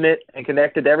infinite and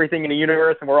connected to everything in the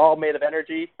universe, and we're all made of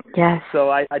energy. Yes. So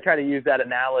I try to use that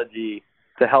analogy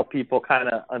to help people kind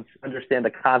of understand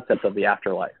the concept of the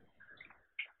afterlife?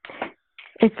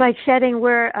 It's like shedding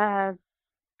where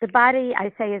the body,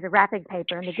 I say, is a wrapping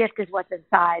paper, and the gift is what's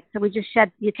inside. So we just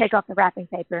you take off the wrapping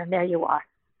paper, and there you are.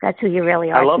 That's who you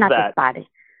really are. I love it's not that. This body.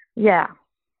 Yeah.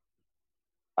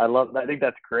 I think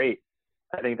that's great.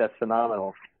 I think that's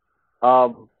phenomenal.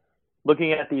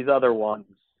 Looking at these other ones,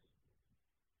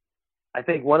 I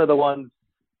think one of the ones,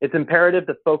 it's imperative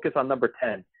to focus on number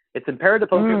 10. It's imperative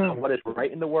to focus on what is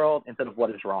right in the world instead of what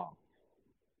is wrong.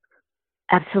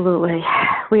 Absolutely.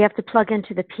 We have to plug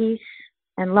into the peace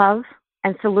and love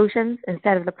and solutions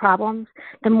instead of the problems.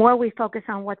 The more we focus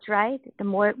on what's right, the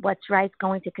more what's right is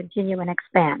going to continue and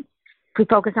expand. If we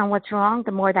focus on what's wrong,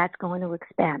 the more that's going to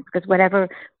expand, because whatever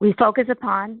we focus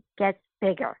upon gets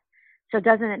bigger. So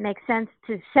doesn't it make sense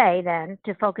to say then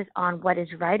to focus on what is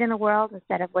right in the world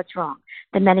instead of what's wrong?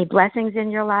 The many blessings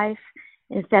in your life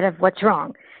instead of what's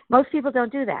wrong. Most people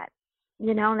don't do that,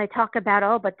 and they talk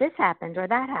about, but this happened or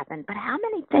that happened. But how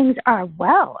many things are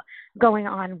going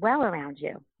on well around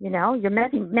you? Your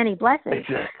many, many blessings.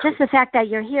 Exactly. Just the fact that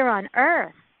you're here on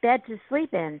earth, bed to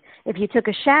sleep in. If you took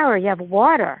a shower, you have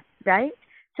water, right?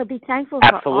 So be thankful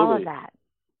for all of that.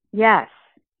 Yes.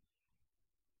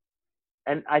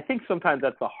 And I think sometimes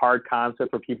that's a hard concept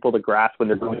for people to grasp when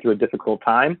they're going through a difficult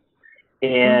time.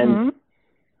 And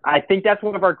I think that's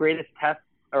one of our greatest tests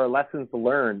or lessons to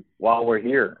learn while we're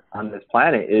here on this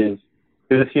planet is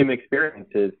through this human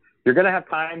experiences. You're going to have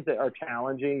times that are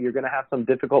challenging. You're going to have some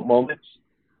difficult moments.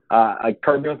 Like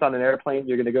turbulence on an airplane,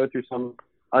 you're going to go through some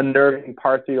unnerving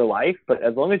parts of your life. But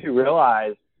as long as you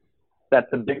realize that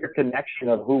the bigger connection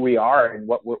of who we are and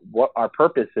what our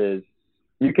purpose is,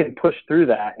 you can push through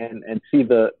that and see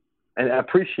and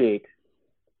appreciate,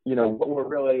 what we're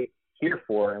really here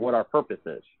for and what our purpose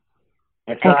is.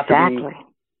 It's not to be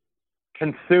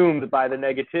consumed by the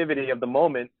negativity of the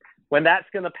moment when that's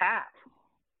going to pass.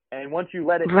 And once you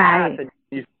let it pass and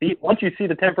once you see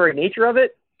the temporary nature of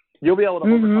it, you'll be able to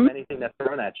overcome anything that's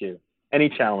thrown at you, any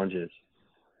challenges.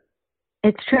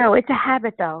 It's true. It's a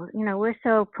habit, though. We're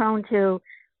so prone to,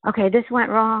 okay, this went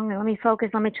wrong. Let me focus.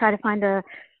 Let me try to find a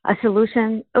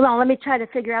solution. Well, let me try to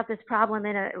figure out this problem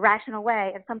in a rational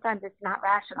way. And sometimes it's not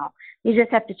rational. You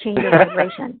just have to change your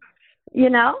vibration,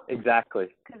 Exactly.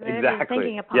 Because whatever you're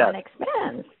thinking upon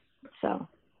expands. So.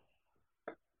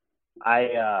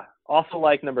 I also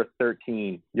like number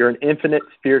 13. You're an infinite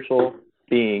spiritual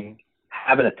being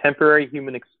having a temporary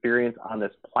human experience on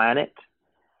this planet.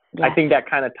 Yes. I think that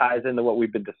kind of ties into what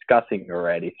we've been discussing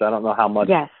already. So I don't know how much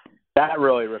that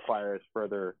really requires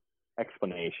further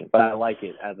explanation, but I like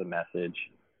it as a message.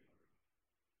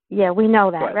 Yeah, we know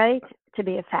that, right? To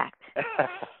be a fact.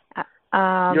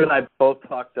 You and I both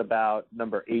talked about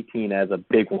number 18 as a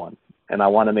big one, and I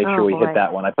want to make sure we hit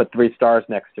that one. I put 3 stars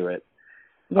next to it.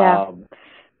 Yeah.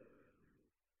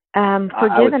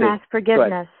 Forgive and ask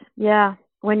forgiveness. Yeah.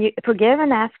 When you forgive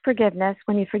and ask forgiveness,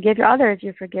 when you forgive others,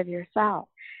 you forgive yourself.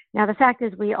 Now, the fact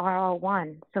is we are all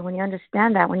one. So when you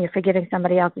understand that, when you're forgiving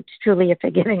somebody else, it's truly you're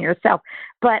forgiving yourself.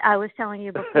 But I was telling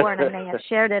you before, and I may have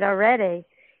shared it already,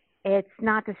 it's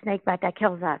not the snake bite that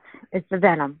kills us. It's the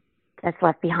venom that's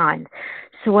left behind.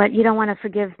 So what you don't want to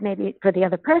forgive maybe for the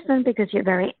other person because you're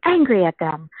very angry at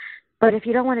them. But if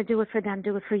you don't want to do it for them,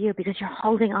 do it for you because you're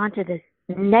holding on to this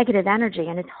negative energy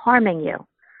and it's harming you.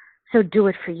 So do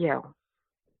it for you.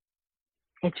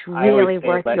 It's really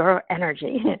worth your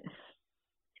energy.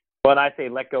 When I say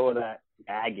let go of that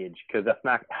baggage, because that's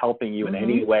not helping you in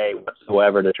any way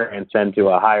whatsoever to transcend to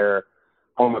a higher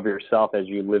form of yourself as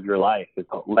you live your life. It's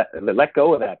let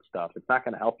go of that stuff. It's not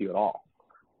going to help you at all.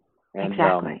 And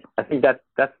exactly. I think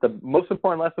that's the most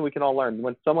important lesson we can all learn.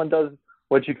 When someone does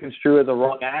what you construe as a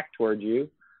wrong act towards you,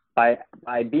 by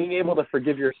being able to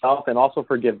forgive yourself and also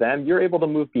forgive them, you're able to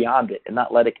move beyond it and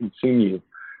not let it consume you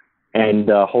and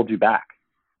hold you back.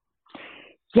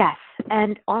 Yes.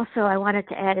 And also I wanted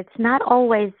to add, it's not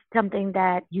always something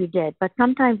that you did, but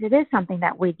sometimes it is something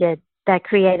that we did that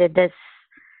created this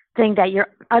thing that you're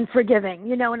unforgiving.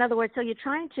 In other words, so you're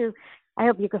trying to, I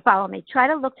hope you can follow me, try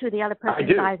to look through the other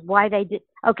person's eyes why they did.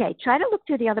 Okay, try to look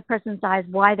through the other person's eyes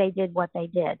why they did what they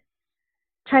did.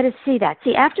 Try to see that.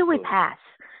 See, after we pass,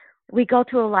 we go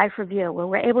through a life review where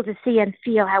we're able to see and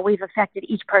feel how we've affected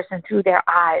each person through their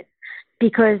eyes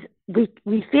because we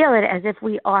feel it as if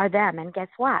we are them. And guess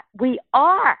what? We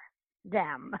are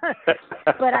them.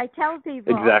 But I tell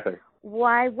people,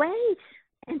 why wait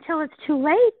until it's too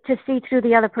late to see through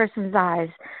the other person's eyes?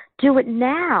 Do it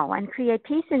now and create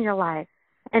peace in your life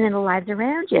and in the lives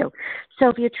around you. So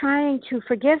if you're trying to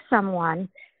forgive someone,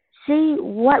 see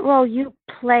what role you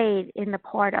played in the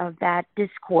part of that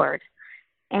discord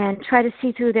and try to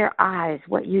see through their eyes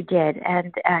what you did,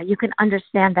 and you can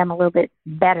understand them a little bit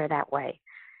better that way.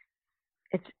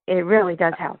 It really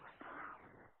does help.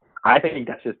 I think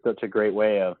that's just such a great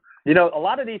way of, a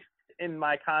lot of these in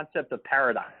my concept of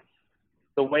paradigm,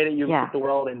 the way that you look at the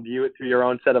world and view it through your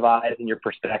own set of eyes and your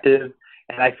perspective.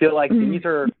 And I feel like these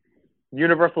are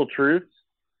universal truths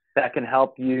that can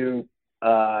help you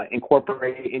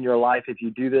incorporate in your life if you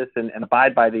do this and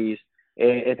abide by these.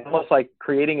 It's almost like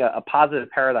creating a positive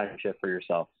paradigm shift for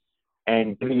yourself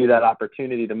and giving you that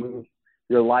opportunity to move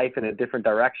your life in a different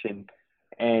direction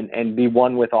and be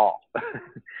one with all.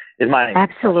 Is my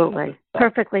absolutely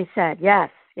perfectly said. Yes,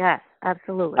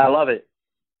 absolutely. I love it.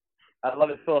 I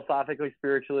love it philosophically,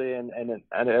 spiritually, and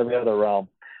every other realm.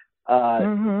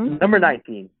 Number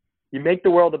 19, you make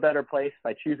the world a better place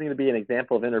by choosing to be an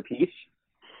example of inner peace.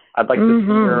 I'd like to see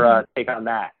your take on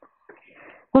that.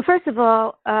 Well, first of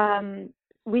all,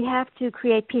 we have to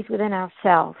create peace within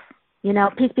ourselves.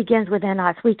 Peace begins within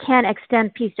us. We can't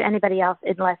extend peace to anybody else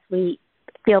unless we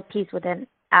feel peace within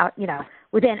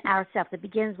within ourselves. It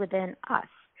begins within us.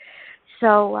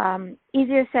 So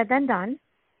easier said than done.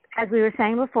 As we were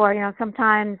saying before,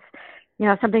 sometimes,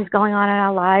 something's going on in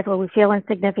our life where we feel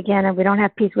insignificant and we don't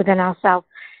have peace within ourselves.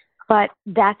 But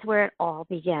that's where it all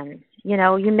begins.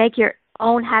 You make your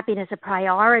own happiness a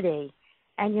priority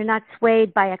and you're not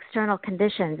swayed by external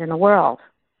conditions in the world.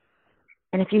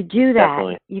 And if you do that,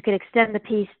 definitely, you can extend the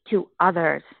peace to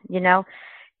others,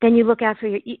 Then you look out for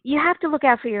you have to look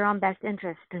out for your own best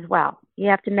interest as well. You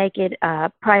have to make it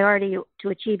a priority to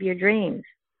achieve your dreams.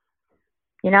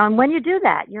 And when you do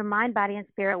that, your mind, body, and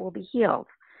spirit will be healed.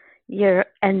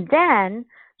 And then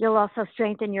you'll also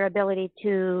strengthen your ability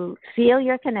to feel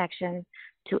your connection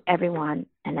to everyone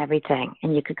and everything,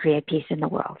 and you could create peace in the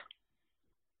world.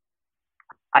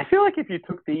 I feel like if you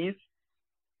took these,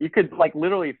 you could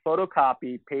literally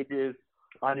photocopy pages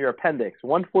on your appendix,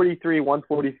 143,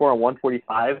 144, and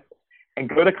 145, and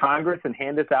go to Congress and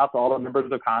hand this out to all the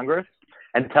members of Congress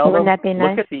and tell them,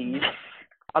 look at these.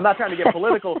 I'm not trying to get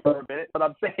political for a minute, but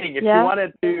I'm saying if you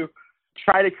wanted to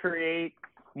try to create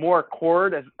more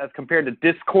accord as compared to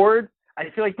discord, I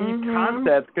feel like these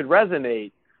concepts could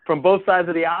resonate from both sides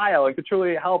of the aisle and could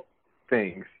truly help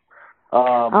things.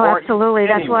 Absolutely.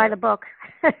 That's why the book.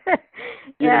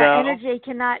 Energy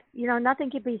cannot,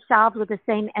 nothing can be solved with the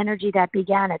same energy that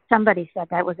began it. Somebody said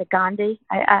that. Was it Gandhi?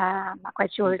 I'm not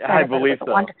quite sure who said it. I believe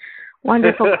so.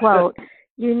 Wonderful quote.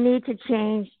 You need to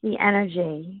change the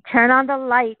energy. Turn on the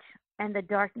light and the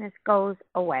darkness goes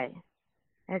away.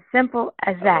 As simple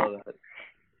as that.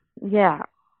 Yeah.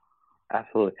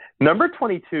 Absolutely. Number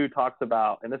 22 talks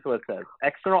about, and this is what it says,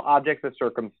 external objects and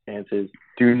circumstances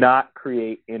do not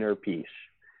create inner peace.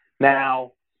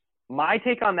 Now, my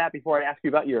take on that before I ask you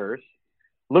about yours,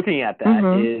 looking at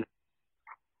that is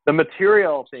the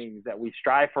material things that we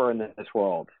strive for in this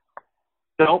world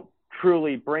don't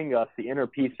truly bring us the inner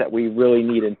peace that we really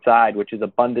need inside, which is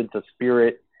abundance of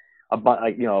spirit,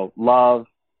 love,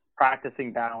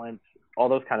 practicing balance, all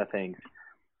those kind of things.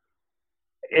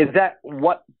 Is that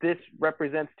what this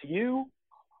represents to you?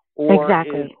 Or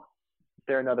exactly. Is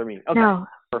there another meaning? Okay. No,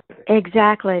 perfect.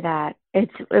 Exactly that.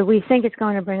 We think it's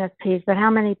going to bring us peace, but how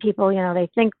many people, they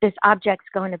think this object's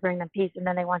going to bring them peace and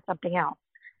then they want something else.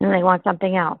 And they want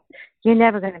something else. You're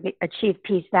never going to achieve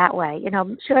peace that way.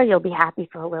 Sure, you'll be happy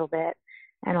for a little bit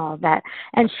and all of that.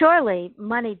 And surely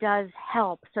money does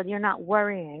help, so you're not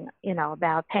worrying,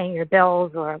 about paying your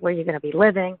bills or where you're going to be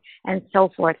living and so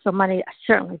forth. So money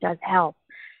certainly does help.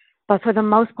 But for the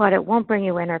most part, it won't bring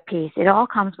you inner peace. It all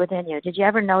comes within you. Did you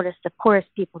ever notice the poorest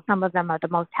people, some of them are the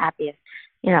most happiest?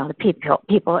 The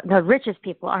people, the richest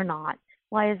people are not.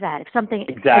 Why is that? If something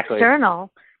external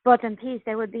brought them peace,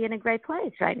 they would be in a great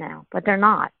place right now, but they're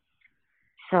not.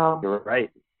 So you're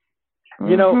right.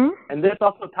 And this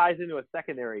also ties into a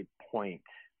secondary point.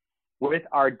 With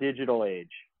our digital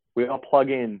age, we all plug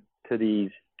in to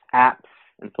these apps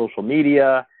and social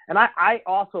media. And I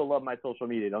also love my social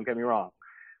media, don't get me wrong.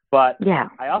 But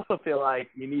I also feel like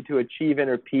you need to achieve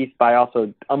inner peace by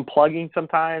also unplugging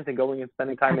sometimes and going and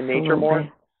spending time in nature more.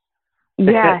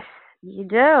 Yes, you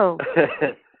do.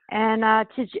 And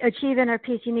to achieve inner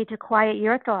peace, you need to quiet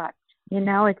your thoughts.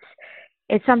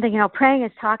 It's something, praying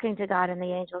is talking to God and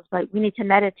the angels, but we need to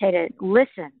meditate it,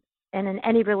 listen. And in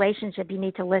any relationship, you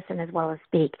need to listen as well as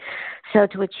speak. So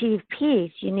to achieve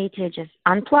peace, you need to just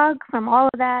unplug from all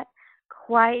of that,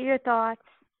 quiet your thoughts,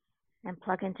 and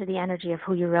plug into the energy of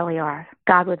who you really are,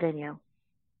 God within you,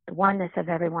 the oneness of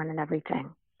everyone and everything.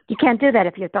 You can't do that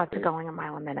if your thoughts are going a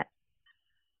mile a minute.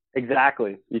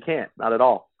 Exactly. You can't. Not at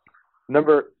all.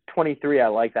 Number 23, I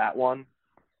like that one.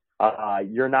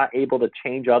 you're not able to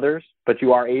change others, but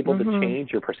you are able to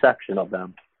change your perception of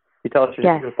them. Can you tell us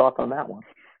your thoughts on that one?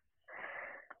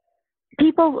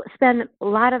 People spend a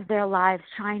lot of their lives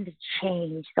trying to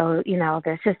change, so,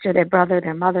 their sister, their brother,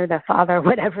 their mother, their father,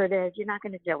 whatever it is. You're not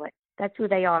going to do it. That's who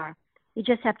they are. You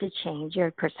just have to change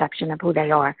your perception of who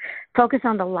they are. Focus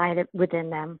on the light within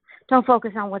them. Don't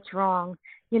focus on what's wrong.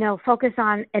 Focus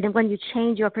on, and when you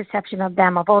change your perception of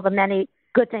them, of all the many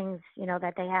good things,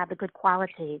 that they have, the good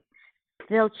qualities,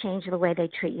 they'll change the way they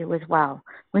treat you as well.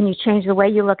 When you change the way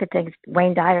you look at things,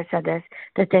 Wayne Dyer said this,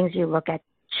 the things you look at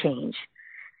change.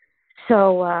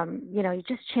 So, you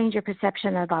just change your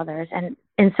perception of others, and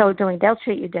in so doing, they'll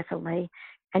treat you differently,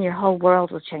 and your whole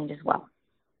world will change as well.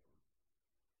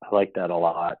 I like that a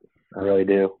lot. I really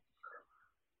do.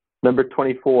 Number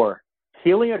 24,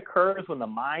 healing occurs when the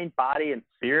mind, body, and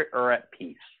spirit are at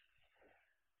peace.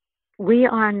 We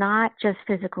are not just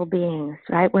physical beings,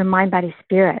 right? We're mind, body,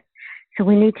 spirit. So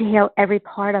we need to heal every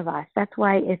part of us. That's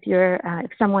why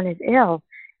if someone is ill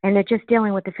and they're just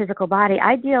dealing with the physical body,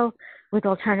 I deal with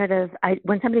alternatives.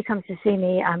 When somebody comes to see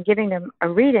me, I'm giving them a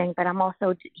reading, but I'm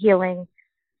also healing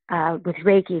with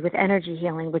Reiki, with energy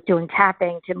healing, with doing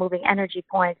tapping to moving energy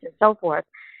points and so forth.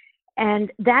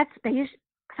 And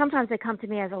sometimes they come to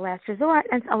me as a last resort,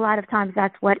 and a lot of times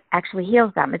that's what actually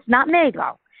heals them. It's not me,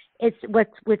 though. It's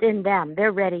what's within them.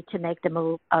 They're ready to make the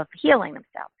move of healing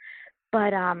themselves.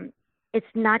 But it's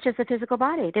not just the physical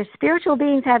body. They're spiritual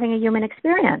beings having a human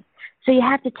experience. So you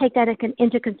have to take that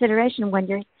into consideration when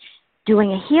you're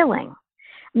doing a healing.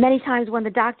 Many times when the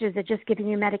doctors are just giving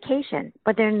you medication,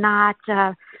 but they're not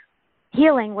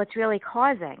healing what's really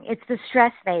causing. It's the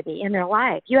stress maybe in their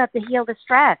life. You have to heal the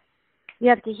stress. You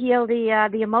have to heal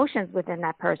the emotions within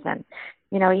that person.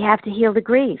 You have to heal the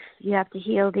grief. You have to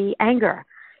heal the anger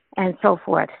and so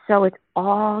forth. So it's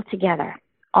all together.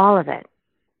 All of it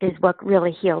is what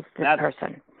really heals this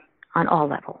person on all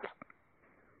levels.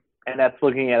 And that's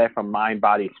looking at it from mind,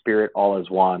 body, spirit, all as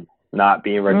one, not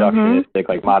being reductionistic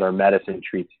like modern medicine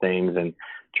treats things, and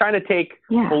trying to take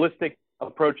holistic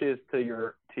approaches to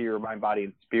your mind, body,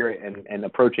 and spirit, and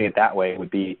approaching it that way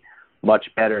would be much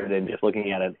better than just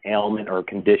looking at an ailment or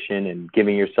condition and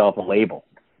giving yourself a label.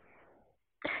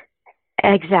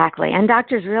 Exactly. And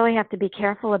doctors really have to be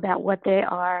careful about what they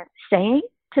are saying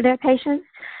to their patients,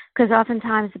 because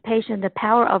oftentimes the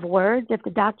power of words, if the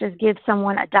doctors give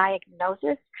someone a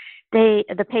diagnosis,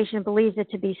 the patient believes it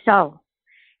to be so.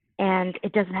 And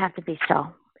it doesn't have to be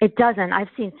so. It doesn't. I've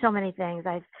seen so many things.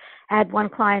 I've had one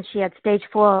client, she had stage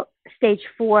 4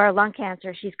 lung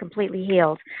cancer. She's completely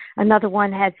healed. Another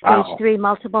one had stage 3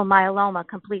 multiple myeloma,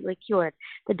 completely cured.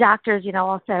 The doctors,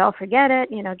 all said, oh, forget it,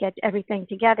 get everything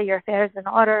together, your affairs in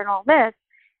order and all this,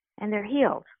 and they're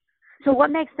healed. So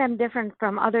what makes them different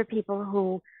from other people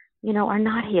who, are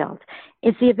not healed?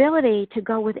 It's the ability to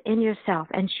go within yourself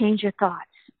and change your thoughts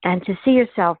and to see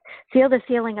yourself, feel the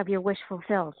feeling of your wish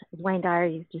fulfilled, as Wayne Dyer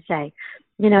used to say.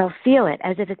 Feel it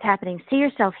as if it's happening. See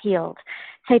yourself healed.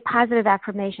 Say positive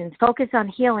affirmations. Focus on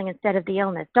healing instead of the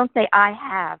illness. Don't say, I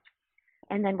have,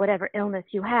 and then whatever illness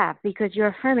you have, because you're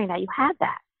affirming that you have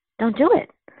that. Don't do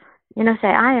it. Say,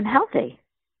 I am healthy,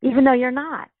 even though you're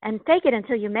not. And fake it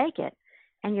until you make it.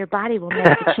 And your body will make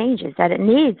the changes that it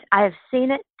needs. I have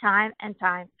seen it time and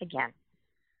time again.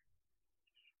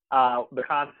 The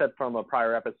concept from a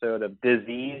prior episode of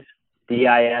disease,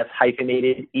 DIS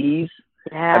hyphenated ease.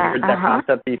 Yeah, I've heard that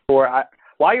concept before.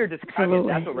 While you're describing it,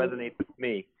 that's what resonates with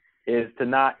me, is to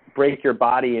not break your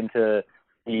body into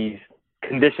these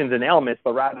conditions and ailments,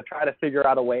 but rather try to figure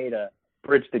out a way to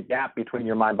bridge the gap between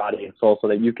your mind, body, and soul so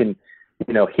that you can,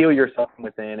 heal yourself from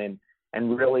within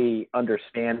and really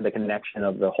understand the connection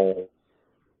of the whole.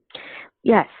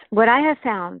 Yes. What I have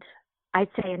found, I'd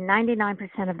say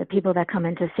 99% of the people that come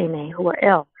in to see me who are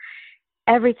ill,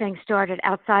 everything started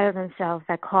outside of themselves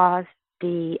that caused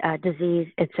the disease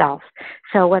itself.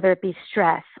 So whether it be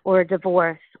stress or a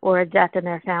divorce or a death in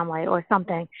their family or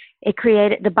something, it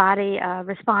created, the body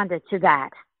responded to that,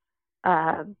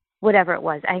 whatever it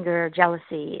was, anger,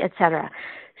 jealousy, etc.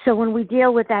 So when we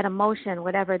deal with that emotion,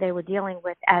 whatever they were dealing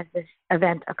with as this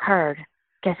event occurred,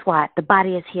 guess what? The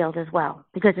body is healed as well,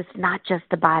 because it's not just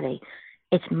the body.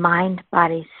 It's mind,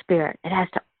 body, spirit. It has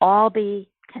to all be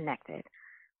connected,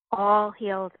 all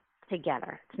healed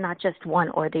together. It's not just one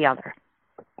or the other.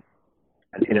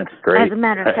 I think that's great. As a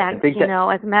matter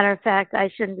of fact,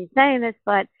 I shouldn't be saying this,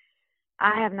 but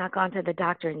I have not gone to the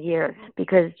doctor in years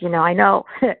because, I know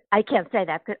I can't say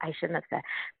that. I shouldn't have said.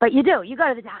 But you do. You go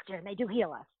to the doctor and they do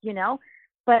heal us,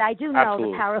 But I do know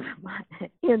Absolutely. The power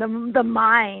of the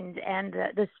mind and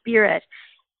the spirit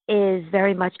is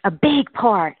very much a big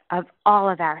part of all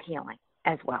of our healing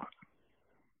as well.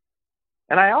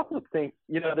 And I also think,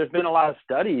 there's been a lot of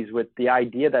studies with the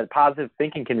idea that positive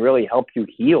thinking can really help you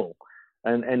heal.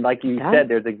 And like you said,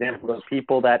 there's examples of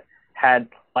people that had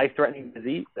life-threatening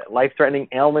disease, life-threatening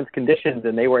ailments, conditions,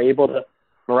 and they were able to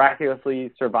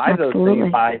miraculously survive those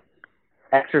things by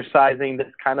exercising this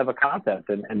kind of a concept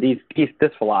and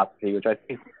this philosophy, which I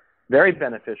think is very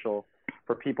beneficial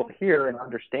for people to hear and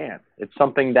understand. It's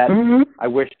something that I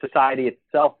wish society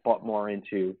itself bought more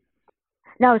into.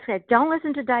 No, it's good. Don't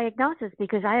listen to diagnosis,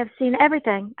 because I have seen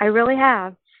everything. I really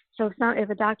have. So if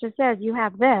a doctor says you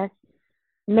have this,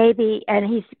 maybe, and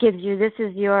he gives you, this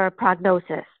is your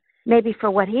prognosis, maybe for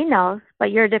what he knows,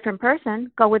 but you're a different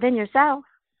person. Go within yourself,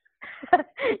 and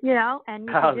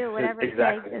you can do whatever it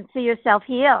takes and see yourself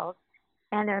healed.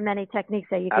 And there are many techniques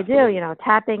that you could do.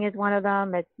 Tapping is one of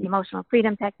them. It's the emotional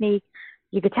freedom technique.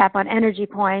 You could tap on energy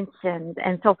points and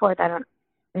so forth. I don't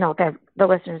know if the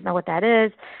listeners know what that is,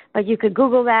 but you could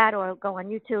Google that or go on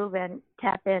YouTube and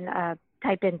type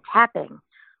in tapping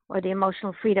or the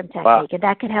emotional freedom technique, and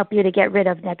that can help you to get rid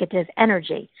of negative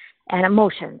energy and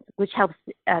emotions, which helps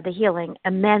the healing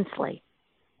immensely.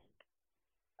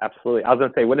 Absolutely. I was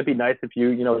going to say, wouldn't it be nice if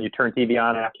you turn TV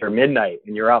on after midnight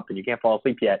and you're up and you can't fall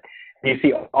asleep yet, and you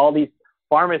see all these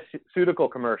pharmaceutical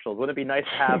commercials? Wouldn't it be nice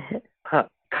to have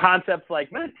concepts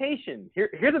like meditation?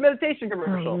 Here's a meditation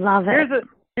commercial. I love it.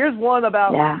 Here's one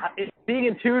about being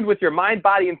in tune with your mind,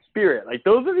 body, and spirit. Like,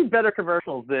 those would be better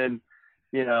commercials than,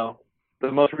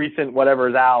 the most recent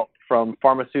whatever's out from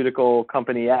pharmaceutical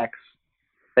company X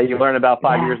that you learn about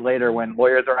 5 years later when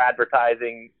lawyers are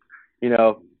advertising,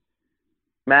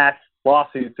 mass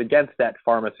lawsuits against that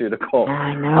pharmaceutical.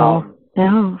 I know.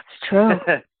 No, it's true.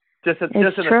 just an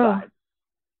true. aside.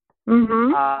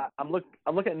 Mm-hmm. I'm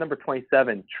looking at number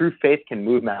 27. True faith can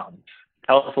move mountains.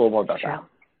 Tell us a little more about that.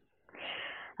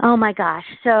 Oh my gosh!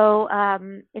 So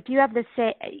if you have the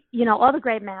same, all the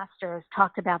great masters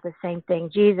talked about the same thing.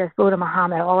 Jesus, Buddha,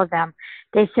 Muhammad, all of them.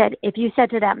 They said, if you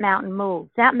said to that mountain, move,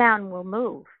 that mountain will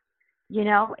move.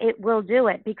 It will do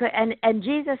it, because and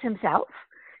Jesus himself,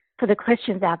 for the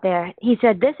Christians out there, he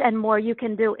said, this and more you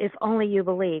can do if only you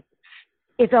believe.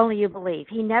 If only you believe.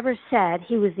 He never said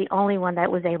he was the only one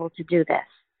that was able to do this.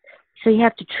 So you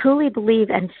have to truly believe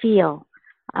and feel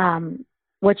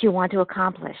what you want to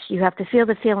accomplish. You have to feel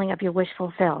the feeling of your wish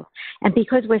fulfilled. And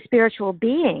because we're spiritual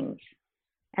beings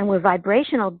and we're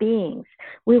vibrational beings,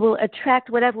 we will attract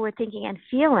whatever we're thinking and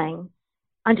feeling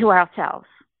unto ourselves.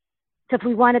 So if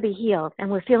we want to be healed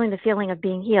and we're feeling the feeling of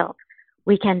being healed,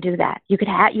 we can do that. You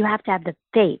have to have the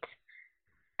faith.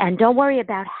 And don't worry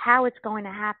about how it's going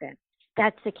to happen.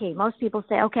 That's the key. Most people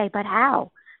say, okay, but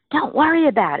how? Don't worry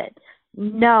about it.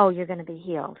 Know you're going to be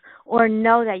healed, or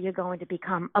know that you're going to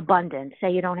become abundant, say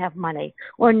you don't have money,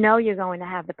 or know you're going to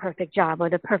have the perfect job or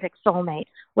the perfect soulmate,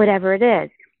 whatever it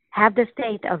is. Have the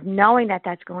faith of knowing that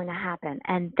that's going to happen,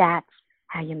 and that's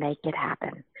how you make it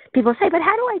happen. People say, but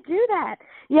how do I do that?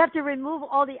 You have to remove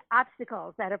all the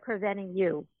obstacles that are preventing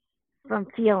you from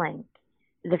feeling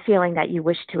the feeling that you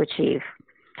wish to achieve.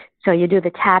 So you do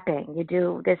the tapping,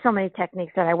 there's so many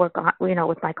techniques that I work on,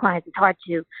 with my clients. It's hard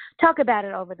to talk about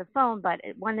it over the phone, but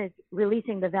one is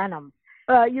releasing the venom.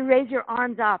 You raise your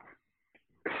arms up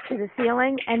to the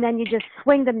ceiling, and then you just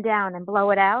swing them down and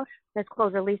blow it out. That's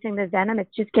called releasing the venom.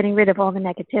 It's just getting rid of all the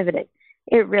negativity.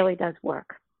 It really does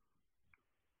work.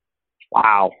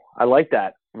 Wow. I like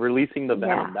that. Releasing the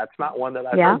venom. Yeah. That's not one that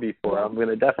I've heard before. I'm going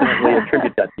to definitely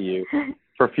attribute that to you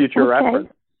for future reference.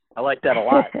 I like that a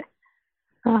lot.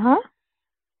 Uh-huh.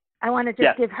 I want to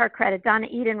just give her credit. Donna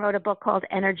Eden wrote a book called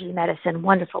Energy Medicine,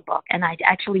 wonderful book, and I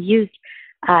actually used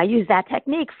that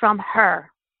technique from her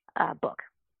book.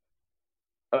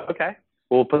 Okay.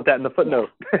 We'll put that in the footnote.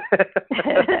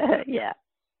 Yeah.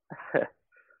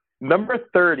 Number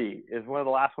 30 is one of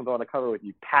the last ones I want to cover with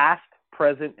you. Past,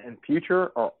 present, and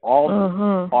future are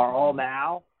all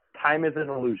now. Time is an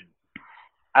illusion.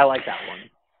 I like that one.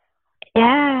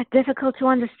 Yeah, difficult to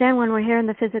understand when we're here in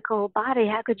the physical body.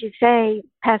 How could you say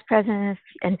past, present,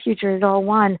 and future is all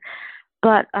one?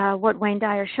 But what Wayne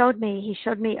Dyer showed me, he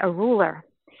showed me a ruler.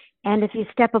 And if you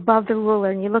step above the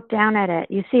ruler and you look down at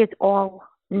it, you see it's all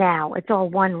now. It's all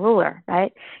one ruler,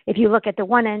 right? If you look at the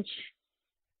 1 inch,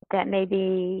 that may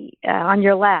be on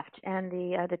your left, and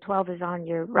the 12 is on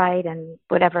your right, and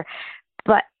whatever.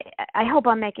 But I hope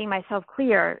I'm making myself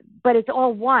clear. But it's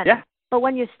all one. Yeah. But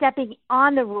when you're stepping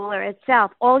on the ruler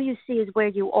itself, all you see is where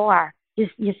you are.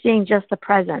 You're seeing just the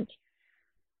present.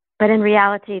 But in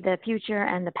reality, the future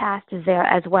and the past is there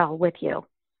as well with you.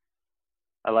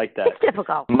 I like that. It's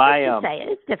difficult.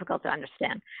 It's difficult to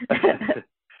understand.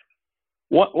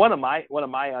 One of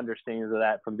my understandings of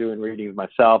that from doing readings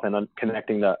myself and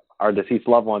connecting our deceased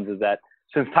loved ones is that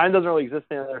since time doesn't really exist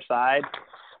on the other side,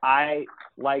 I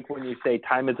like when you say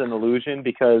time is an illusion,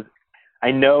 because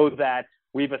I know that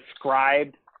we've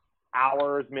ascribed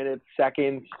hours, minutes,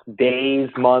 seconds, days,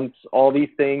 months, all these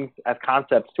things as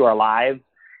concepts to our lives.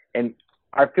 And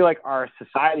I feel like our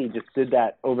society just did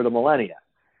that over the millennia.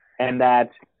 And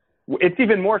that it's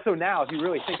even more so now if you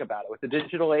really think about it. With the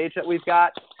digital age that we've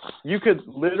got, you could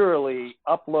literally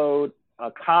upload a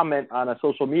comment on a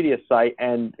social media site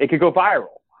and it could go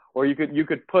viral. Or you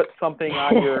could put something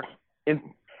on your and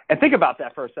think about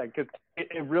that for a second, because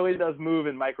it really does move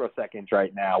in microseconds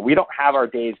right now. We don't have our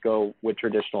days go with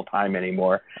traditional time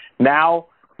anymore. Now,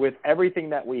 with everything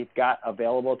that we've got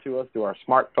available to us through our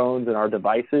smartphones and our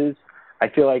devices, I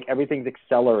feel like everything's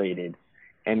accelerated,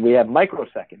 and we have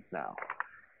microseconds now.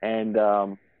 And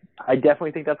I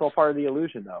definitely think that's all part of the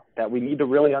illusion, though, that we need to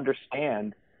really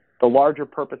understand the larger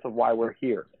purpose of why we're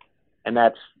here, and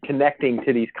that's connecting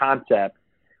to these concepts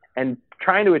and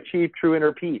trying to achieve true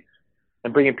inner peace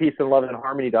and bringing peace and love and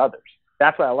harmony to others.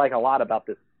 That's what I like a lot about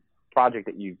this project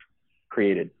that you've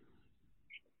created.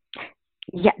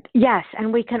 Yeah, yes,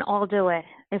 and we can all do it.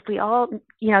 If we all,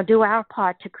 do our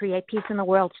part to create peace in the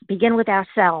world, begin with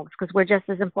ourselves, because we're just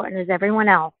as important as everyone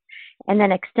else, and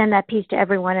then extend that peace to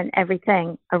everyone and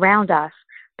everything around us,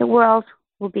 the world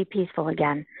will be peaceful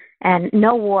again. And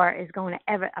no war is going to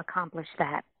ever accomplish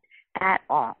that at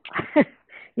all.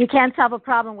 You can't solve a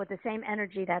problem with the same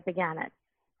energy that began it.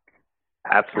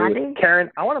 Absolutely. Andy?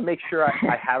 Karen, I want to make sure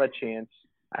I have a chance.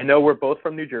 I know we're both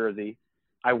from New Jersey.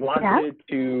 I wanted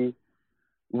to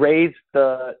raise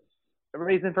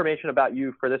information about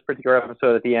you for this particular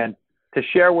episode at the end to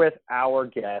share with our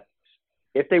guests.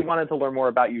 If they wanted to learn more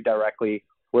about you directly,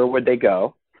 where would they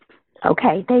go?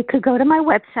 Okay, they could go to my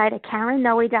website at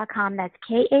KarenNoe.com. That's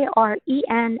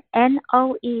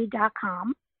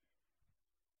KarenNoe.com.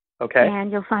 Okay.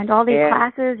 And you'll find all these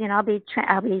classes. I'll be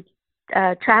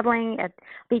traveling,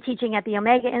 be teaching at the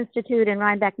Omega Institute in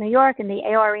Rhinebeck, New York, and the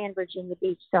ARE in Virginia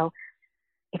Beach. So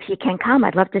if you can come,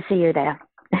 I'd love to see you there.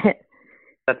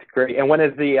 That's great. And when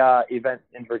is the event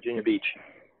in Virginia Beach?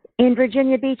 In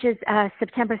Virginia Beach is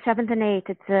September 7th and 8th.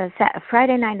 It's a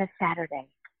Friday night and a Saturday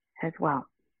as well.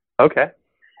 Okay.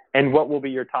 And what will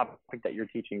be your topic that you're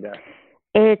teaching there?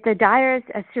 It's the Dyers,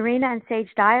 Serena and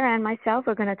Sage Dyer and myself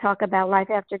are going to talk about life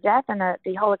after death and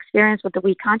the whole experience with the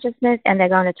We consciousness, and they're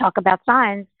going to talk about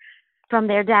signs from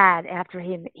their dad after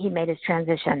he made his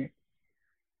transition.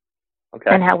 Okay.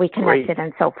 And how we connected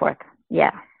and so forth.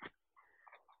 Yeah.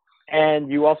 And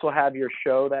you also have your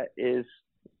show that is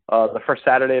the first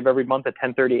Saturday of every month at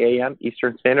 10:30 a.m.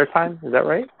 Eastern Standard Time. Is that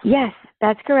right? Yes,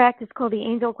 that's correct. It's called the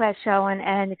Angel Quest Show,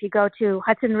 and if you go to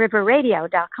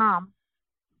HudsonRiverRadio.com,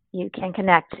 you can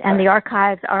connect, and the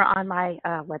archives are on my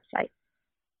website.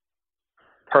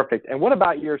 Perfect. And what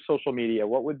about your social media?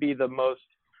 What would be the most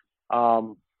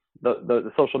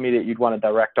the social media you'd want to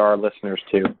direct our listeners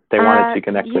to? If they wanted to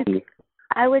connect with you.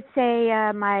 I would say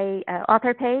my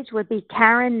author page would be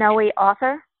Karen Noe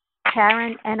Author.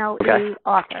 Karen Noe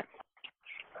Author.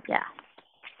 Yeah.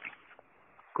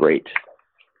 Great.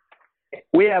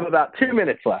 We have about 2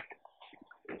 minutes left.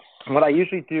 What I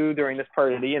usually do during this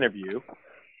part of the interview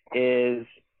is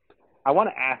I want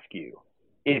to ask you,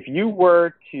 if you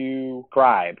were to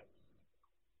describe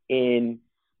in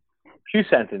 2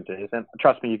 sentences, and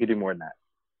trust me, you could do more than that,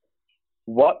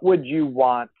 what would you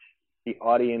want the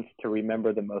audience to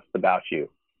remember the most about you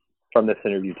from this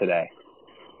interview today?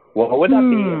 What would that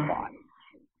be and why?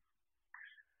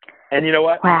 And you know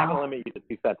what? Wow. I'm not going to limit you to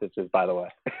 2 sentences, by the way.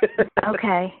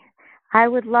 Okay. I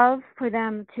would love for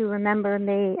them to remember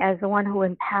me as the one who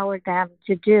empowered them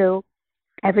to do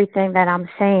everything that I'm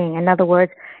saying. In other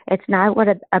words, it's not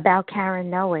about Karen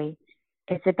Noe.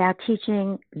 It's about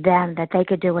teaching them that they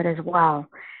could do it as well,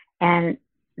 and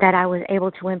that I was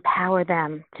able to empower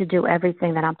them to do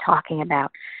everything that I'm talking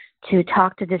about, to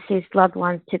talk to deceased loved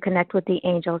ones, to connect with the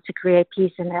angels, to create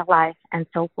peace in their life, and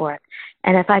so forth.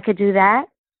 And if I could do that,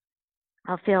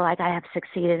 I'll feel like I have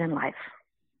succeeded in life.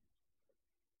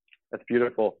 That's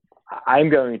beautiful. I'm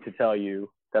going to tell you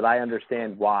that I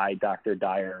understand why Dr.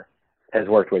 Dyer has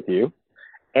worked with you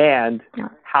and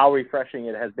how refreshing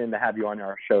it has been to have you on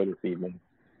our show this evening.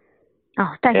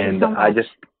 Oh, thank you so much.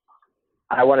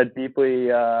 I want to deeply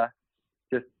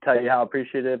just tell you how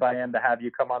appreciative I am to have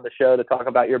you come on the show to talk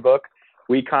about your book,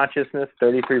 We Consciousness,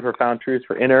 33 Profound Truths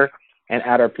for Inner and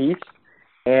Outer Peace.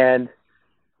 And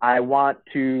I want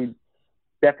to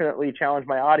definitely challenge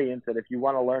my audience that if you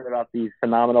want to learn about these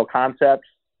phenomenal concepts,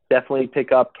 definitely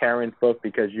pick up Karen's book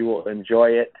because you will enjoy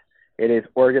it. It is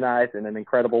organized in an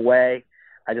incredible way.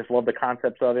 I just love the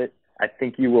concepts of it. I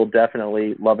think you will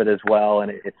definitely love it as well.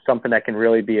 And it's something that can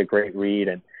really be a great read.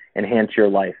 And enhance your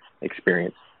life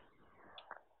experience.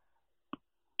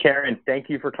 Karen, thank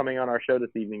you for coming on our show this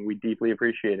evening. We deeply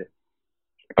appreciate it.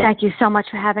 Thank you so much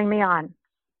for having me on.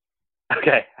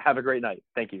 Okay. Have a great night.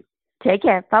 Thank you. Take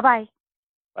care. Bye-bye.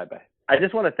 Bye-bye. I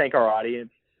just want to thank our audience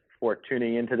for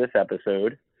tuning into this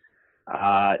episode.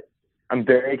 I'm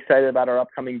very excited about our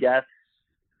upcoming guests.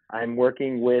 I'm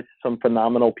working with some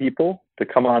phenomenal people to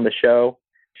come on the show,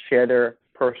 share their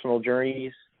personal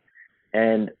journeys,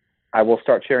 and I will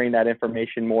start sharing that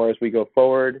information more as we go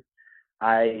forward.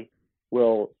 I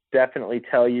will definitely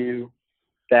tell you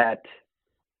that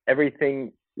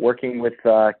everything working with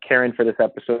Karen for this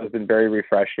episode has been very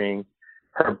refreshing.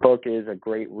 Her book is a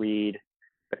great read.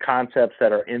 The concepts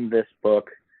that are in this book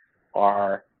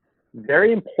are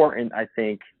very important, I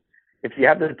think. If you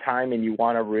have the time and you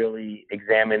want to really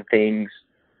examine things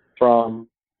from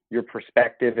your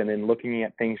perspective and then looking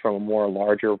at things from a more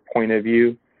larger point of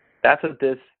view, that's what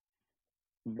this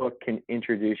book can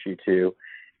introduce you to.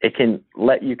 It can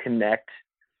let you connect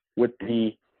with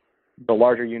the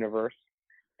larger universe,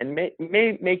 and may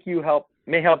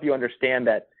help you understand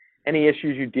that any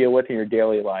issues you deal with in your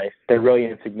daily life, they're really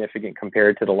insignificant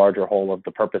compared to the larger whole of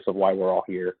the purpose of why we're all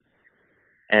here.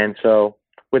 And so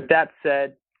with that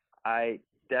said, I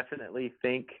definitely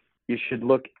think you should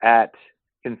look at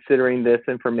considering this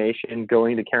information,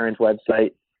 going to Karen's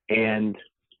website, and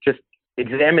just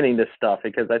examining this stuff,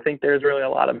 because I think there's really a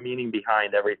lot of meaning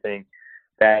behind everything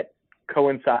that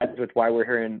coincides with why we're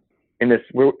here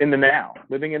we're in the now,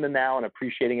 living in the now and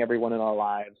appreciating everyone in our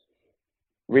lives,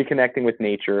 reconnecting with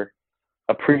nature,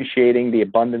 appreciating the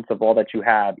abundance of all that you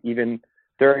have, even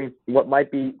during what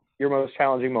might be your most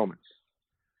challenging moments.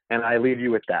 And I leave you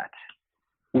with that.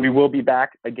 We will be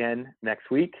back again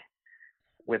next week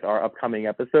with our upcoming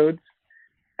episodes.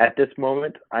 At this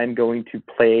moment, I'm going to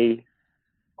play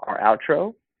our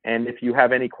outro. And if you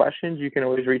have any questions, you can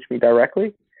always reach me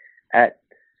directly at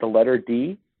the letter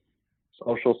D,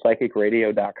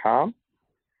 socialpsychicradio.com.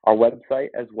 Our website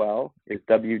as well is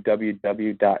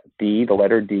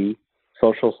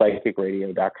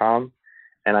www.socialpsychicradio.com.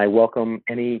 And I welcome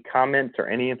any comments or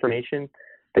any information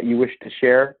that you wish to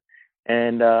share.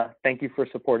 And thank you for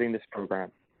supporting this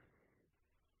program.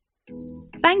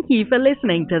 Thank you for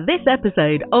listening to this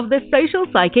episode of the Social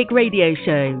Psychic Radio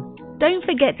Show. Don't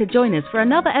forget to join us for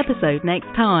another episode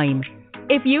next time.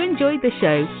 If you enjoyed the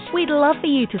show, we'd love for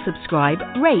you to subscribe,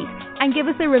 rate, and give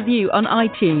us a review on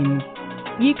iTunes.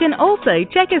 You can also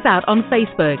check us out on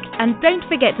Facebook, and don't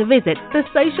forget to visit the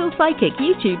Social Psychic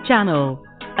YouTube channel.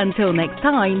 Until next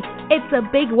time, it's a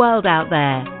big world out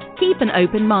there. Keep an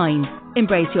open mind,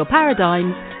 embrace your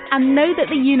paradigms, and know that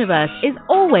the universe is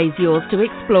always yours to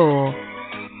explore.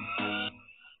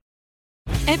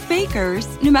 At Baker's,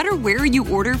 no matter where you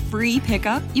order free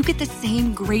pickup, you get the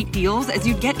same great deals as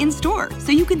you'd get in store.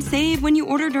 So you can save when you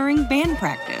order during band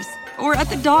practice, or at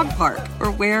the dog park,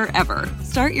 or wherever.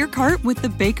 Start your cart with the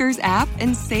Baker's app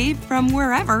and save from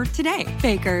wherever today.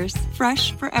 Baker's,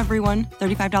 fresh for everyone.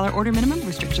 $35 order minimum.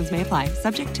 Restrictions may apply.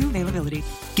 Subject to availability.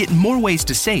 Get more ways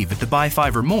to save at the Buy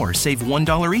 5 or More Save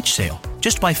 $1 each sale.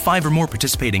 Just buy 5 or more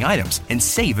participating items and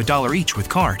save $1 each with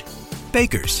card.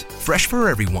 Baker's, fresh for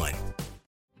everyone.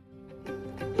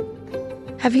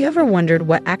 Have you ever wondered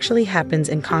what actually happens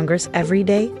in Congress every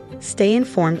day? Stay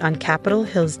informed on Capitol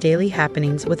Hill's daily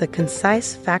happenings with a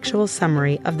concise, factual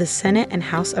summary of the Senate and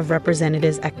House of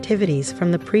Representatives' activities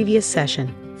from the previous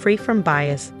session, free from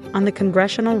bias, on the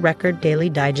Congressional Record Daily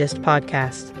Digest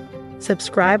podcast.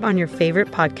 Subscribe on your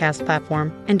favorite podcast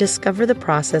platform and discover the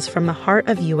process from the heart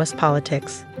of U.S.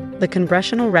 politics. The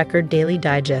Congressional Record Daily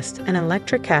Digest, an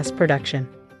Electricast production.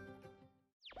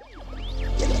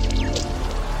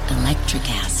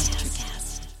 Electricast.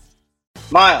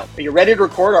 Miles, are you ready to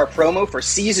record our promo for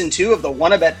Season 2 of the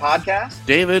Wanna Bet podcast?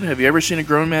 David, have you ever seen a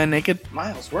grown man naked?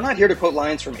 Miles, we're not here to quote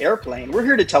lines from Airplane. We're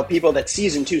here to tell people that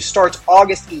Season 2 starts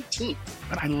August 18th.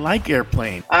 But I like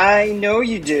Airplane. I know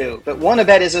you do, but Wanna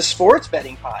Bet is a sports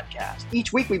betting podcast.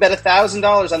 Each week we bet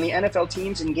 $1,000 on the NFL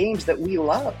teams and games that we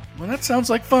love. Well, that sounds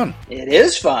like fun. It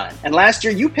is fun. And last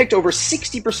year you picked over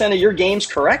 60% of your games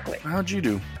correctly. How'd you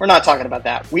do? We're not talking about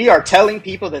that. We are telling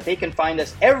people that they can find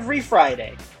us every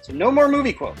Friday. So no more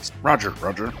movie quotes. Roger.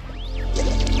 Electricast.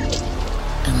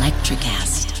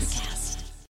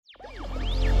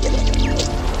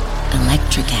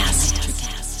 Electricast.